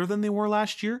lot better than they were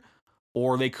last year,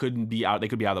 or they could be out of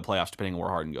the playoffs depending on where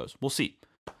Harden goes. We'll see.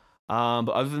 But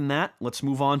other than that, let's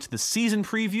move on to the season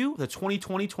preview, the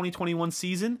 2020-2021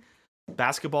 season.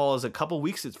 Basketball is a couple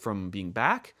weeks from being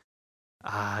back.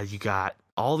 You got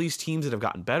all these teams that have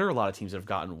gotten better, a lot of teams that have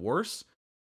gotten worse.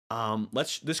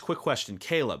 This quick question,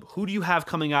 Caleb, who do you have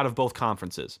coming out of both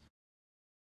conferences?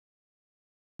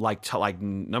 Like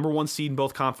number one seed in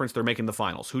both conferences, they're making the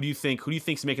finals. Who do you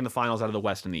think's making the finals out of the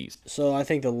West and the East? So I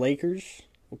think the Lakers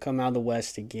will come out of the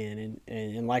West again,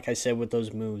 and like I said with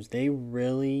those moves, they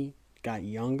really got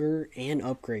younger and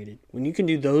upgraded. When you can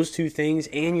do those two things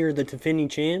and you're the defending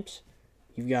champs,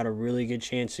 you've got a really good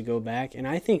chance to go back. And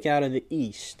I think out of the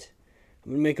East,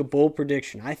 I'm going to make a bold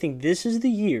prediction. I think this is the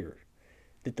year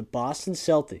that the Boston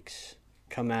Celtics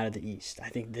come out of the East. I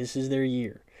think this is their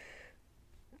year.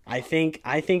 I think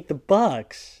the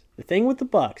Bucks, the thing with the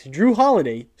Bucks, Drew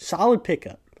Holiday, solid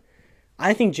pickup.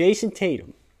 I think Jason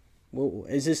Tatum,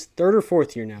 is this third or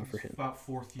fourth year now for him? About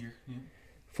fourth year. Yeah.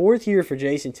 Fourth year for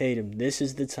Jason Tatum. This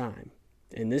is the time.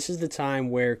 And this is the time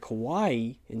where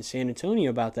Kawhi in San Antonio,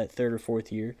 about that third or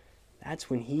fourth year, that's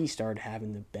when he started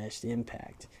having the best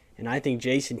impact. And I think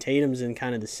Jason Tatum's in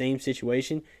kind of the same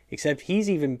situation, except he's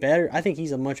even better. I think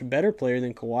he's a much better player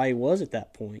than Kawhi was at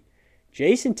that point.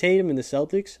 Jason Tatum and the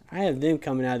Celtics, I have them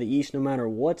coming out of the East no matter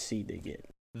what seed they get.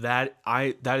 That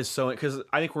is so, because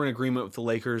I think we're in agreement with the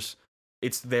Lakers.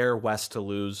 It's their West to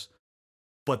lose.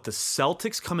 But the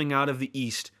Celtics coming out of the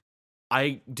East,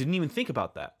 I didn't even think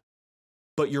about that.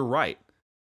 But you're right.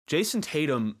 Jason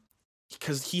Tatum,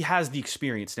 because he has the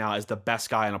experience now as the best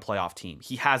guy on a playoff team.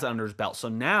 He has it under his belt. So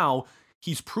now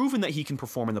he's proven that he can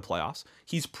perform in the playoffs.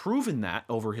 He's proven that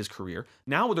over his career.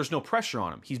 Now there's no pressure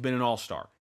on him. He's been an all-star.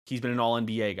 He's been an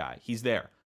all-NBA guy. He's there.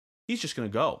 He's just going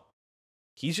to go.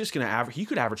 He's just going to average. He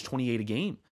could average 28 a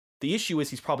game. The issue is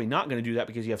he's probably not going to do that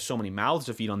because you have so many mouths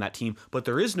to feed on that team, but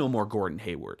there is no more Gordon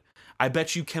Hayward. I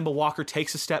bet you Kemba Walker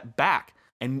takes a step back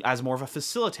and as more of a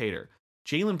facilitator.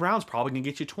 Jaylen Brown's probably going to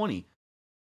get you 20.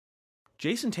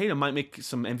 Jason Tatum might make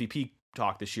some MVP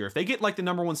talk this year. If they get like the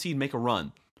number one seed, make a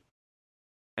run.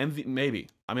 Maybe.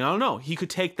 I mean, I don't know. He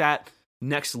could take that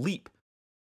next leap.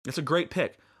 It's a great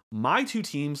pick. My two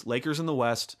teams, Lakers in the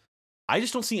West, I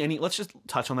just don't see any. Let's just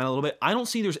touch on that a little bit. I don't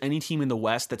see there's any team in the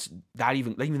West that's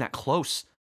even that close.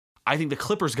 I think the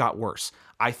Clippers got worse.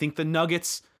 I think the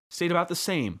Nuggets stayed about the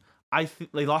same.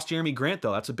 They lost Jeremy Grant,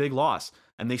 though. That's a big loss.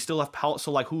 And they still left Powell.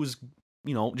 So,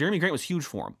 Jeremy Grant was huge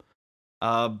for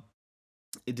him.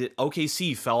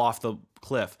 OKC fell off the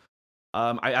cliff.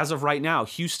 As of right now,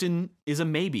 Houston is a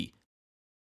maybe.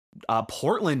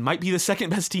 Portland might be the second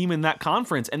best team in that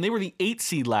conference, and they were the 8th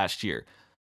seed last year.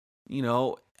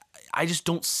 I just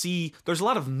don't see. There's a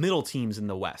lot of middle teams in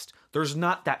the West. There's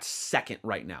not that second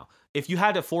right now. If you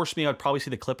had to force me, I'd probably see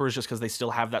the Clippers just because they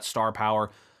still have that star power.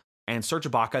 And Serge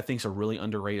Ibaka, I think, is a really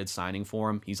underrated signing for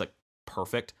him. He's like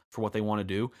perfect for what they want to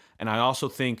do. And I also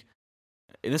think,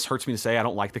 and this hurts me to say, I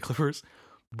don't like the Clippers,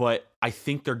 but I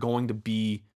think they're going to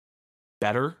be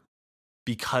better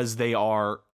because they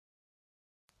are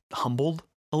humbled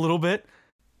a little bit.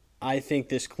 I think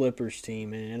this Clippers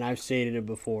team, and I've stated it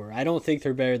before, I don't think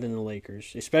they're better than the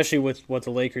Lakers, especially with what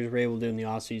the Lakers were able to do in the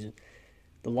offseason.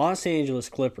 The Los Angeles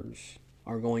Clippers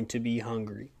are going to be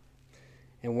hungry.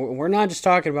 And we're not just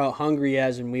talking about hungry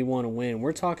as in we want to win.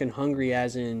 We're talking hungry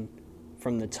as in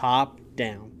from the top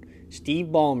down. Steve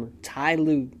Ballmer, Ty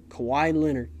Lue, Kawhi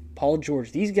Leonard, Paul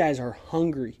George, these guys are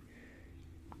hungry.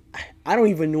 I don't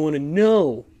even want to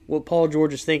know what Paul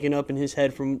George is thinking up in his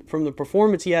head from the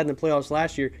performance he had in the playoffs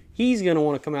last year. He's going to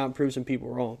want to come out and prove some people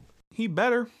wrong. He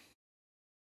better.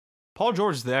 Paul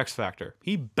George is the X factor.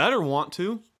 He better want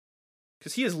to,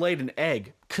 because he has laid an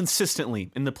egg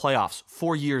consistently in the playoffs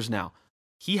 4 years now.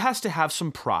 He has to have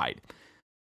some pride.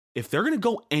 If they're going to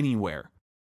go anywhere,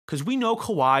 because we know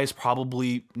Kawhi is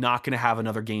probably not going to have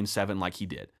another Game 7 like he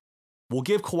did. We'll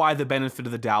give Kawhi the benefit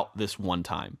of the doubt this one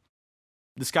time.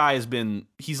 This guy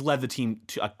he's led the team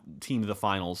to the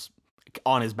finals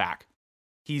on his back.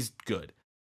 He's good.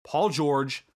 Paul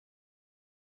George,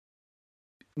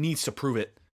 needs to prove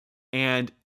it.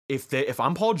 And if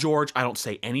I'm Paul George, I don't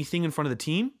say anything in front of the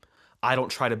team. I don't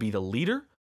try to be the leader.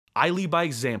 I lead by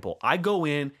example. I go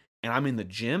in and I'm in the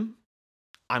gym.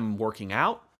 I'm working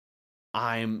out.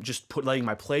 I'm just letting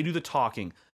my play do the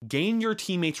talking. Gain your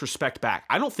teammates' respect back.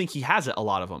 I don't think he has it, a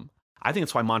lot of them. I think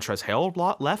that's why Montrezl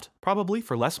Harrell left, probably,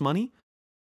 for less money,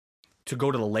 to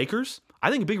go to the Lakers.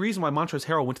 I think a big reason why Montrezl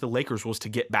Harrell went to the Lakers was to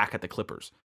get back at the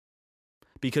Clippers.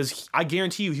 Because I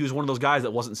guarantee you he was one of those guys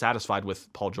that wasn't satisfied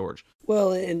with Paul George.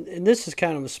 Well, and this is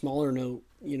kind of a smaller note,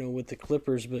 with the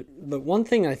Clippers, but one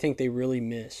thing I think they really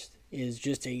missed is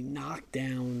just a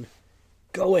knockdown,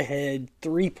 go-ahead,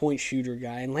 three-point shooter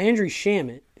guy. And Landry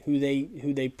Shamet, who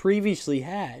they previously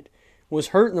had, was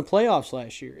hurt in the playoffs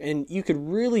last year. And you could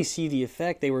really see the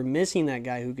effect. They were missing that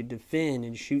guy who could defend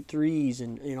and shoot threes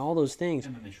and all those things.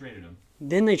 And then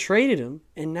they traded him.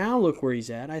 And now look where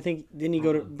he's at. I think, didn't he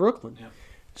go to Brooklyn? Yep.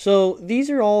 So these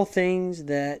are all things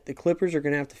that the Clippers are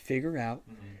going to have to figure out.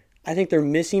 Mm-hmm. I think they're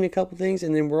missing a couple things.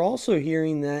 And then we're also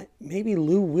hearing that maybe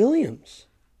Lou Williams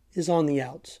is on the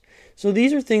outs. So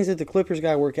these are things that the Clippers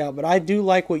got to work out. But I do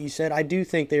like what you said. I do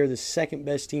think they are the second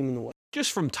best team in the West.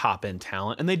 Just from top-end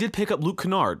talent. And they did pick up Luke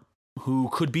Kennard, who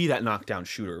could be that knockdown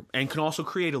shooter and can also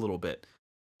create a little bit.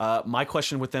 My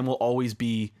question with them will always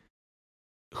be,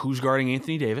 who's guarding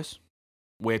Anthony Davis?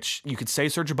 Which you could say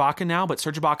Serge Ibaka now, but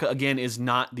Serge Ibaka, again, is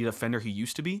not the defender he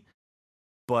used to be.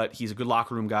 But he's a good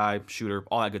locker room guy, shooter,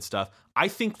 all that good stuff. I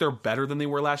think they're better than they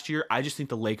were last year. I just think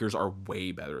the Lakers are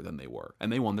way better than they were,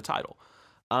 and they won the title.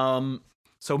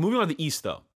 So moving on to the East,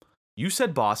 though. You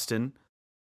said Boston.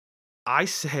 I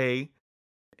say,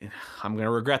 I'm going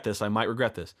to regret this. I might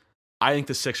regret this. I think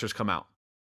the Sixers come out.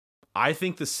 I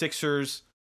think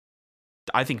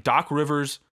Doc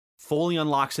Rivers fully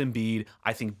unlocks Embiid.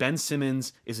 I think Ben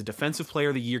Simmons is a Defensive Player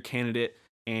of the Year candidate,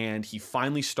 and he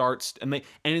finally starts. And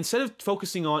instead of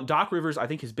focusing on Doc Rivers, I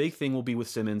think his big thing will be with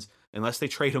Simmons, unless they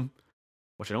trade him,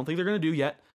 which I don't think they're going to do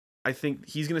yet. I think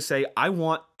he's going to say, I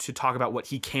want to talk about what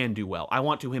he can do well. I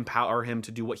want to empower him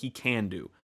to do what he can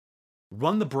do.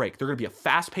 Run the break. They're going to be a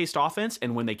fast-paced offense,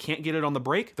 and when they can't get it on the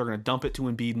break, they're going to dump it to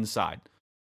Embiid inside.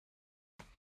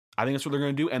 I think that's what they're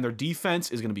going to do, and their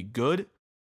defense is going to be good.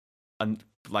 And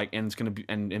it's going to be,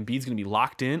 and Embiid's going to be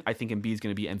locked in. I think Embiid's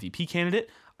going to be MVP candidate.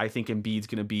 I think Embiid's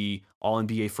going to be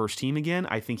All-NBA first team again.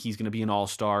 I think he's going to be an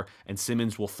All-Star, and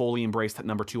Simmons will fully embrace that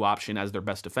number 2 option as their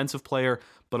best defensive player,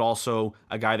 but also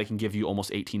a guy that can give you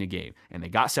almost 18 a game. And they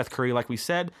got Seth Curry, like we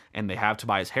said, and they have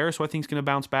Tobias Harris, who I think is going to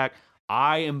bounce back.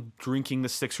 I am drinking the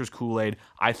Sixers Kool-Aid.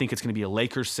 I think it's going to be a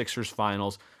Lakers-Sixers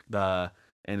finals, and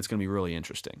it's going to be really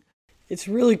interesting. It's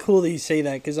really cool that you say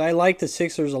that because I like the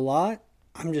Sixers a lot.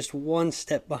 I'm just one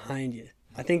step behind you.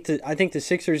 I think the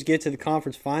Sixers get to the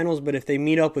conference finals, but if they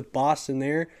meet up with Boston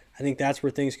there, I think that's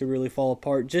where things could really fall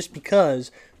apart just because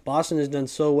Boston has done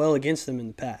so well against them in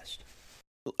the past.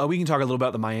 We can talk a little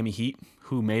about the Miami Heat,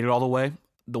 who made it all the way.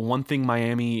 The one thing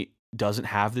Miami doesn't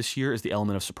have this year is the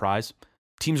element of surprise.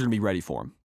 Teams are going to be ready for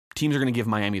them. Teams are going to give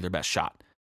Miami their best shot.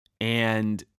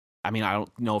 And, I mean, I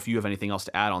don't know if you have anything else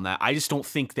to add on that. I just don't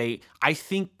think I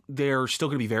think they're still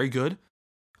going to be very good.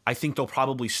 I think they'll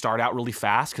probably start out really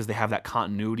fast because they have that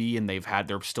continuity and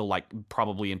they're still like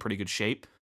probably in pretty good shape.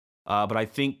 But I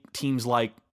think teams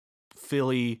like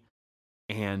Philly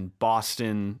and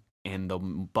Boston and the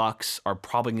Bucks are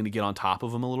probably going to get on top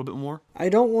of them a little bit more. I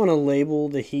don't want to label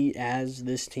the Heat as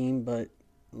this team, but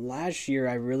last year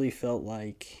I really felt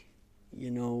like,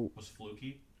 was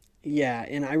fluky. Yeah,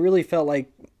 and I really felt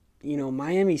like,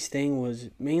 Miami's thing was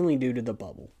mainly due to the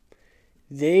bubble.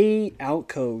 They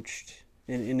outcoached.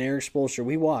 And Eric Spoelstra,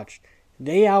 we watched.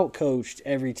 They outcoached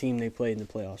every team they played in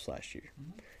the playoffs last year.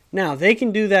 Mm-hmm. Now, they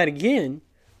can do that again,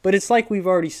 but it's like we've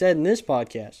already said in this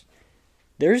podcast.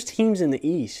 There's teams in the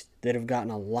East that have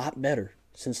gotten a lot better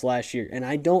since last year. And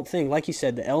I don't think, like you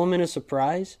said, the element of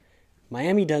surprise,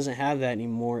 Miami doesn't have that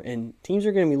anymore, and teams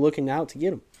are going to be looking out to get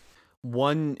them.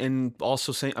 One, and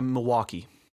also saying Milwaukee.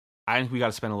 I think we got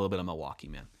to spend a little bit on Milwaukee,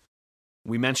 man.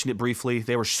 We mentioned it briefly.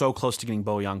 They were so close to getting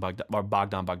Bogdan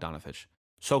Bogdanovic.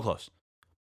 So close.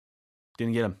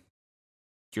 Didn't get him.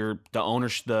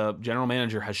 The general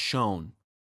manager has shown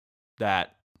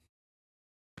that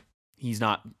he's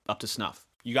not up to snuff.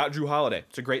 You got Drew Holiday.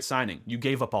 It's a great signing. You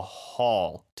gave up a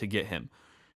haul to get him.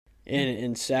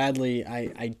 And sadly,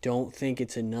 I don't think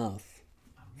it's enough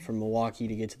for Milwaukee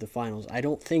to get to the finals. I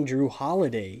don't think Drew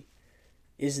Holiday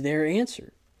is their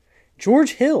answer.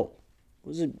 George Hill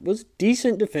was a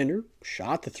decent defender,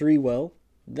 shot the 3 well.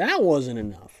 That wasn't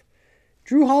enough.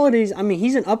 Drew Holiday's,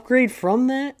 he's an upgrade from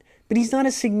that, but he's not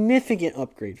a significant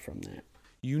upgrade from that.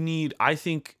 I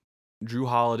think Drew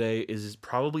Holiday is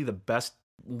probably the best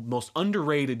most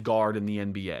underrated guard in the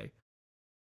NBA.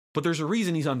 But there's a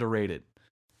reason he's underrated.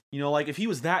 Like if he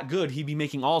was that good, he'd be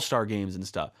making all-star games and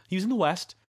stuff. He's in the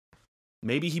West.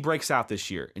 Maybe he breaks out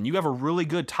this year. And you have a really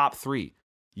good top 3.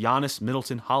 Giannis,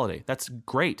 Middleton, Holiday. That's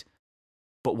great.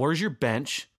 But where's your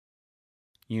bench?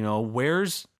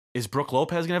 Is Brook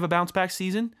Lopez going to have a bounce-back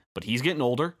season? But he's getting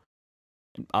older.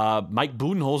 Mike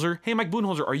Budenholzer. Hey, Mike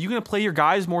Budenholzer, are you going to play your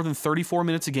guys more than 34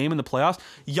 minutes a game in the playoffs?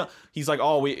 Yeah. He's like,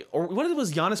 or what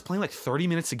was Giannis playing like 30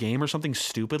 minutes a game or something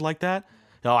stupid like that?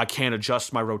 No, I can't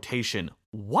adjust my rotation.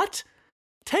 What?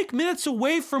 Take minutes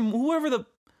away from whoever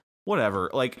whatever.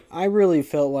 Like, I really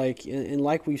felt like, and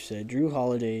like we said, Drew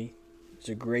Holiday is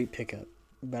a great pickup.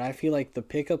 But I feel like the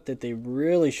pickup that they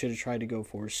really should have tried to go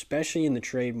for, especially in the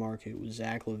trade market, was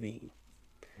Zach LaVine.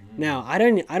 Now, I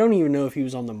don't even know if he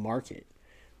was on the market.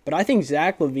 But I think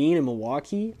Zach LaVine in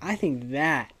Milwaukee, I think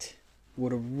that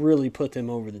would have really put them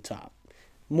over the top.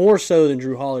 More so than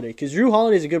Drew Holiday. Because Drew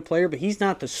Holiday is a good player, but he's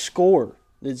not the scorer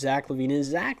that Zach LaVine is.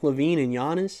 Zach LaVine and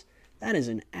Giannis, that is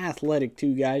an athletic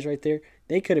 2 guys right there.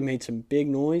 They could have made some big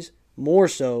noise, more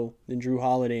so than Drew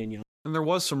Holiday and Giannis. And there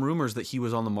was some rumors that he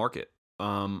was on the market.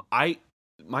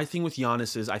 My thing with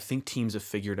Giannis is I think teams have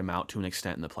figured him out to an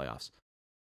extent in the playoffs.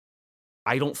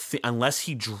 I don't think, unless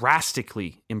he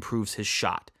drastically improves his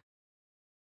shot.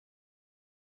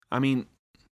 I mean,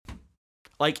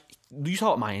 like, you saw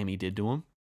what Miami did to him.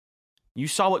 You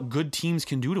saw what good teams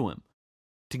can do to him,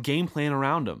 to game plan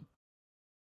around him.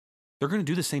 They're going to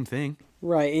do the same thing.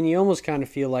 Right, and you almost kind of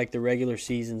feel like the regular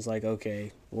season's like,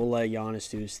 okay, we'll let Giannis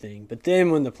do his thing. But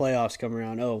then when the playoffs come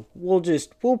around,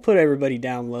 we'll put everybody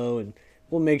down low and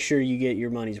we'll make sure you get your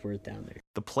money's worth down there.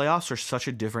 The playoffs are such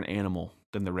a different animal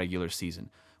than the regular season.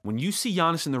 When you see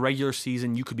Giannis in the regular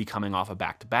season, you could be coming off a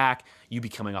back-to-back. You'd be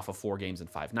coming off a 4 games in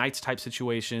 5 nights type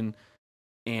situation.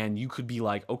 And you could be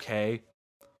like, okay,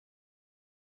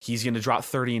 he's going to drop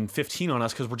 30 and 15 on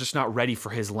us because we're just not ready for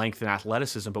his length and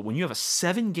athleticism. But when you have a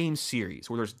 7-game series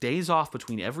where there's days off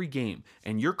between every game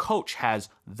and your coach has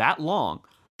that long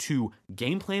to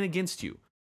game plan against you,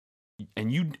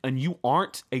 and you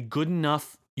aren't a good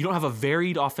enough, you don't have a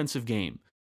varied offensive game.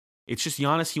 It's just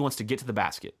Giannis, he wants to get to the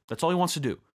basket. That's all he wants to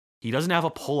do. He doesn't have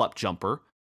a pull-up jumper.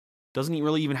 Doesn't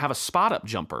really even have a spot-up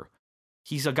jumper.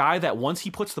 He's a guy that once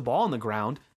he puts the ball on the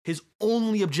ground, his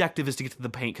only objective is to get to the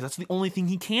paint because that's the only thing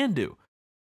he can do.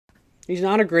 He's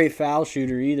not a great foul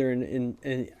shooter either,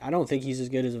 and I don't think he's as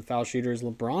good as a foul shooter as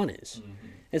LeBron is. Mm-hmm.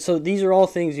 And so these are all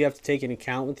things you have to take into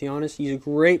account with Giannis. He's a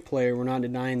great player, we're not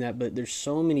denying that, but there's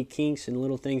so many kinks and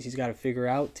little things he's got to figure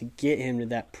out to get him to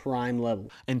that prime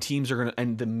level. And teams are going to,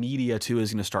 and the media too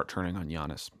is going to start turning on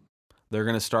Giannis. They're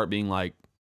going to start being like,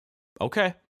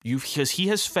 okay, because he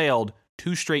has failed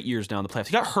 2 straight years down the playoffs.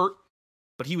 He got hurt,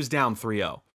 but he was down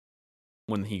 3-0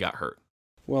 when he got hurt.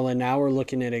 Well, and now we're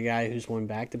looking at a guy who's won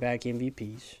back-to-back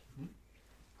MVPs.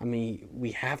 I mean,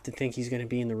 we have to think he's going to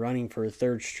be in the running for a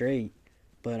 3rd straight.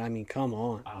 But, I mean, come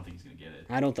on. I don't think he's going to get it.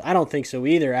 I don't think so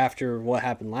either after what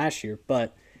happened last year.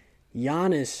 But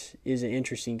Giannis is an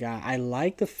interesting guy. I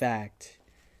like the fact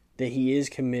that he is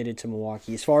committed to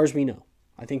Milwaukee, as far as we know.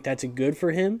 I think that's good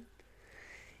for him.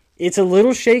 It's a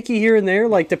little shaky here and there,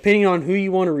 like depending on who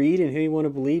you want to read and who you want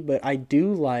to believe. But I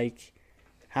do like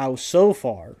how so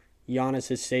far Giannis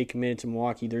has stayed committed to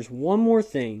Milwaukee. There's one more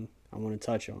thing I want to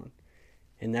touch on,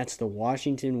 and that's the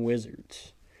Washington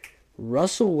Wizards.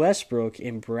 Russell Westbrook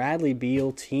and Bradley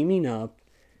Beal teaming up.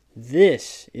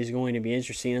 This is going to be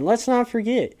interesting. And let's not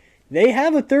forget, they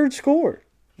have a 3rd scorer,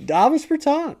 Davis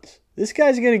Bertans. This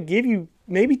guy's going to give you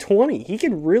maybe 20. He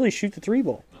can really shoot the 3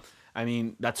 ball. I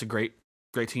mean, that's a great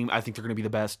team. I think they're going to be the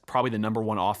best, probably the number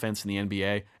 1 offense in the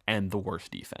NBA and the worst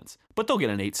defense. But they'll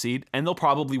get an 8 seed, and they'll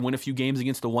probably win a few games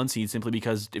against the 1 seed simply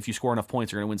because if you score enough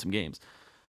points, you're going to win some games.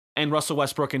 And Russell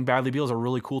Westbrook and Bradley Beal is a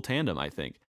really cool tandem, I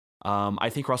think. I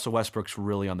think Russell Westbrook's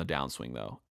really on the downswing,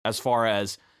 though. As far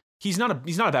as he's not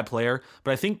a bad player,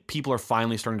 but I think people are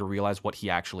finally starting to realize what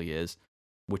he actually is,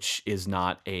 which is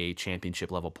not a championship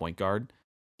level point guard.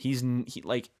 He's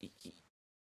good.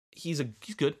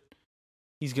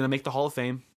 He's gonna make the Hall of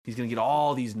Fame. He's gonna get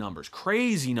all these numbers,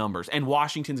 crazy numbers, and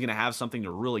Washington's gonna have something to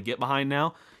really get behind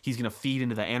now. He's gonna feed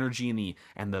into the energy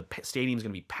and the stadium's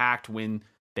gonna be packed when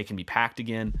they can be packed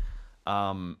again.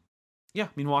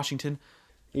 Washington.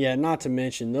 Yeah, not to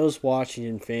mention, those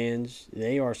Washington fans,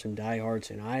 they are some diehards,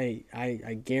 and I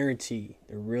guarantee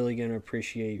they're really going to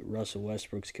appreciate Russell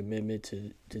Westbrook's commitment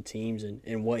to teams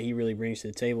and what he really brings to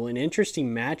the table. An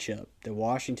interesting matchup that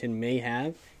Washington may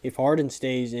have if Harden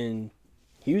stays in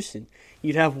Houston.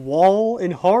 You'd have Wall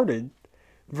and Harden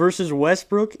versus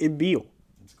Westbrook and Beal.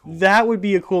 Cool. That would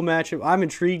be a cool matchup. I'm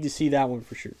intrigued to see that one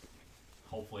for sure.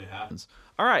 Hopefully it happens.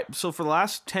 All right, so for the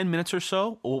last 10 minutes or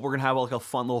so, we're going to have like a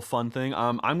fun thing.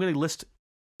 I'm going to list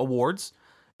awards,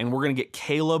 and we're going to get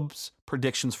Caleb's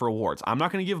predictions for awards. I'm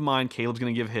not going to give mine. Caleb's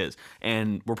going to give his.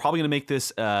 And we're probably going to make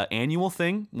this annual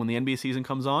thing when the NBA season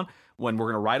comes on, when we're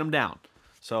going to write them down.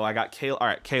 So I got Caleb. All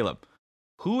right, Caleb,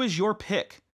 who is your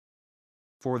pick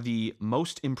for the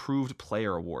Most Improved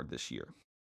Player award this year?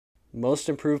 Most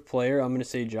Improved Player, I'm going to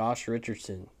say Josh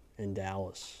Richardson in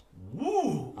Dallas.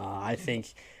 Woo!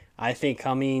 I think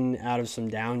coming out of some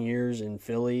down years in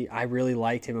Philly, I really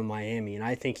liked him in Miami, and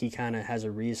I think he kind of has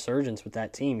a resurgence with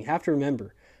that team. You have to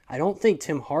remember, I don't think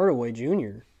Tim Hardaway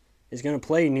Jr. is going to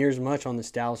play near as much on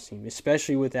this Dallas team,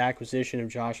 especially with the acquisition of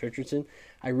Josh Richardson.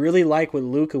 I really like what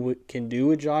Luka can do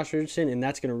with Josh Richardson, and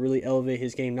that's going to really elevate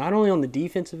his game, not only on the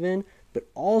defensive end, but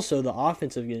also the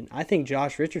offensive end. I think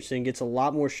Josh Richardson gets a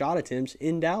lot more shot attempts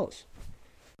in Dallas.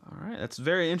 All right, that's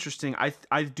very interesting.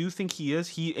 I do think he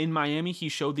is. In Miami, he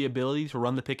showed the ability to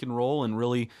run the pick and roll and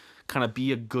really kind of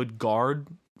be a good guard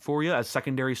for you, a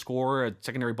secondary scorer, a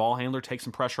secondary ball handler, take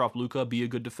some pressure off Luka, be a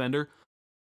good defender.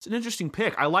 It's an interesting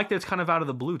pick. I like that it's kind of out of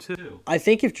the blue, too. I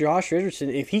think if Josh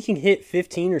Richardson, if he can hit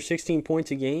 15 or 16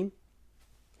 points a game,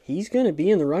 he's going to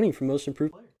be in the running for Most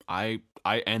Improved Player.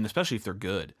 And especially if they're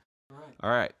good.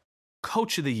 All right.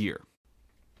 Coach of the Year.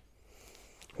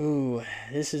 Ooh,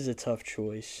 this is a tough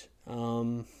choice.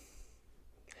 I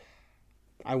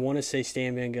want to say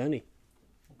Stan Van Gundy.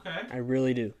 Okay. I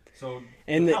really do. So,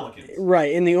 and the Pelicans.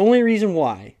 Right, and the only reason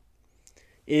why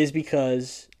is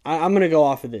because I'm going to go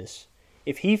off of this.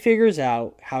 If he figures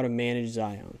out how to manage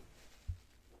Zion,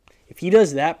 if he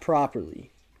does that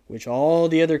properly, which all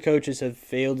the other coaches have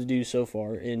failed to do so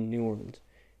far in New Orleans,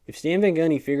 if Stan Van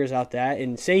Gundy figures out that,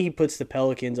 and say he puts the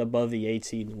Pelicans above the 8th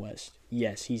seed in the West,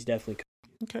 yes, he's definitely.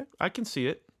 Okay, I can see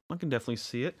it. I can definitely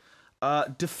see it.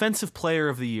 Defensive Player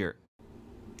of the Year.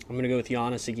 I'm going to go with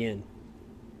Giannis again.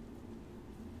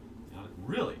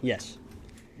 Really? Yes.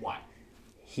 Why?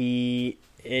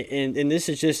 And this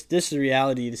is the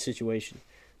reality of the situation.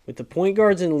 With the point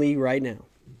guards in the league right now,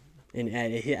 and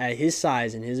at his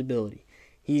size and his ability,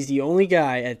 he's the only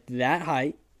guy at that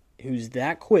height who's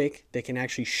that quick that can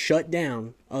actually shut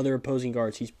down other opposing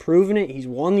guards. He's proven it. He's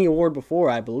won the award before,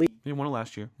 I believe. He won it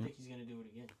last year. I think he's going to do it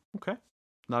again. Okay.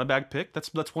 Not a bad pick.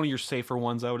 That's one of your safer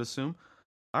ones, I would assume.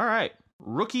 All right.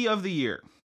 Rookie of the Year.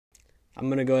 I'm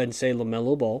going to go ahead and say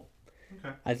LaMelo Ball.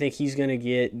 Okay. I think he's going to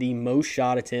get the most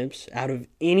shot attempts out of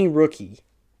any rookie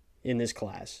in this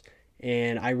class.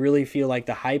 And I really feel like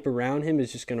the hype around him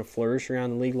is just going to flourish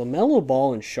around the league. LaMelo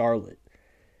Ball in Charlotte.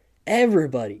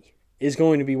 Everybody is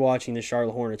going to be watching the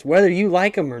Charlotte Hornets. Whether you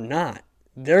like them or not,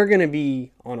 they're going to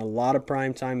be on a lot of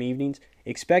primetime evenings.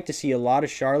 Expect to see a lot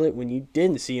of Charlotte when you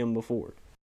didn't see them before.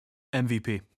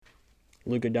 MVP.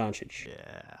 Luka Doncic.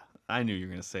 Yeah, I knew you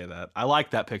were going to say that. I like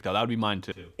that pick, though. That would be mine,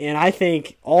 too. And I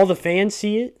think all the fans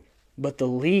see it, but the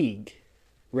league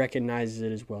recognizes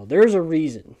it as well. There's a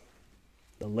reason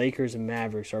the Lakers and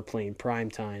Mavericks are playing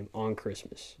primetime on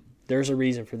Christmas. There's a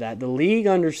reason for that. The league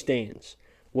understands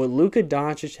what Luka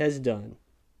Doncic has done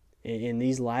in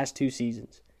these last 2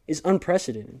 seasons is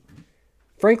unprecedented.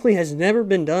 Frankly, has never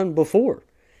been done before.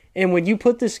 And when you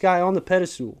put this guy on the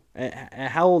pedestal,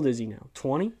 how old is he now?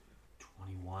 20?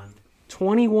 21.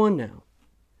 21 now.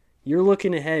 You're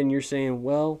looking ahead and you're saying,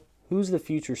 well, who's the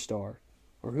future star?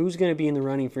 Or who's going to be in the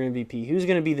running for MVP? Who's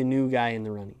going to be the new guy in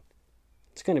the running?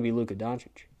 It's going to be Luka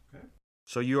Doncic. Okay.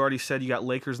 So you already said you got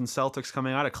Lakers and Celtics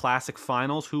coming out, a classic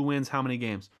finals. Who wins how many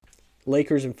games?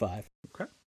 Lakers in 5. Okay.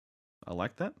 I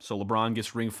like that. So LeBron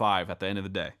gets ring 5 at the end of the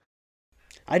day.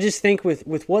 I just think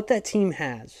with what that team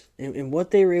has and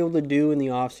what they were able to do in the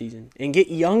offseason and get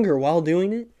younger while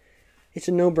doing it, it's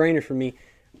a no-brainer for me.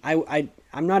 I'm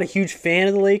not a huge fan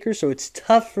of the Lakers, so it's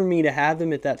tough for me to have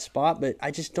them at that spot, but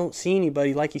I just don't see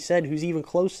anybody, like you said, who's even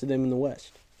close to them in the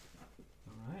West.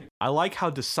 All right. I like how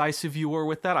decisive you were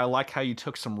with that. I like how you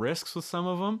took some risks with some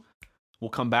of them. We'll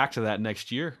come back to that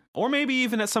next year. Or maybe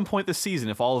even at some point this season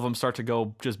if all of them start to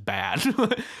go just bad.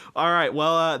 All right,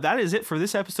 well, that is it for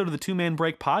this episode of the Two Man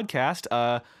Break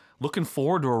podcast. Looking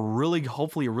forward to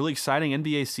hopefully a really exciting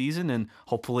NBA season, and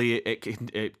hopefully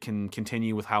it can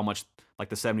continue with how much, like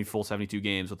the 72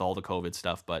 games with all the COVID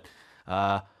stuff. But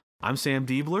I'm Sam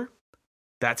Diebler.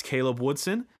 That's Caleb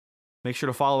Woodson. Make sure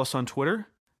to follow us on Twitter,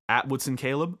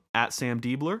 @WoodsonCaleb,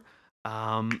 @SamDiebler.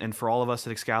 And for all of us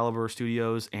at Excalibur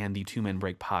Studios and the Two Men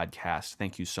Break podcast,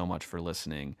 thank you so much for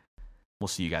listening. We'll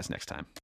see you guys next time.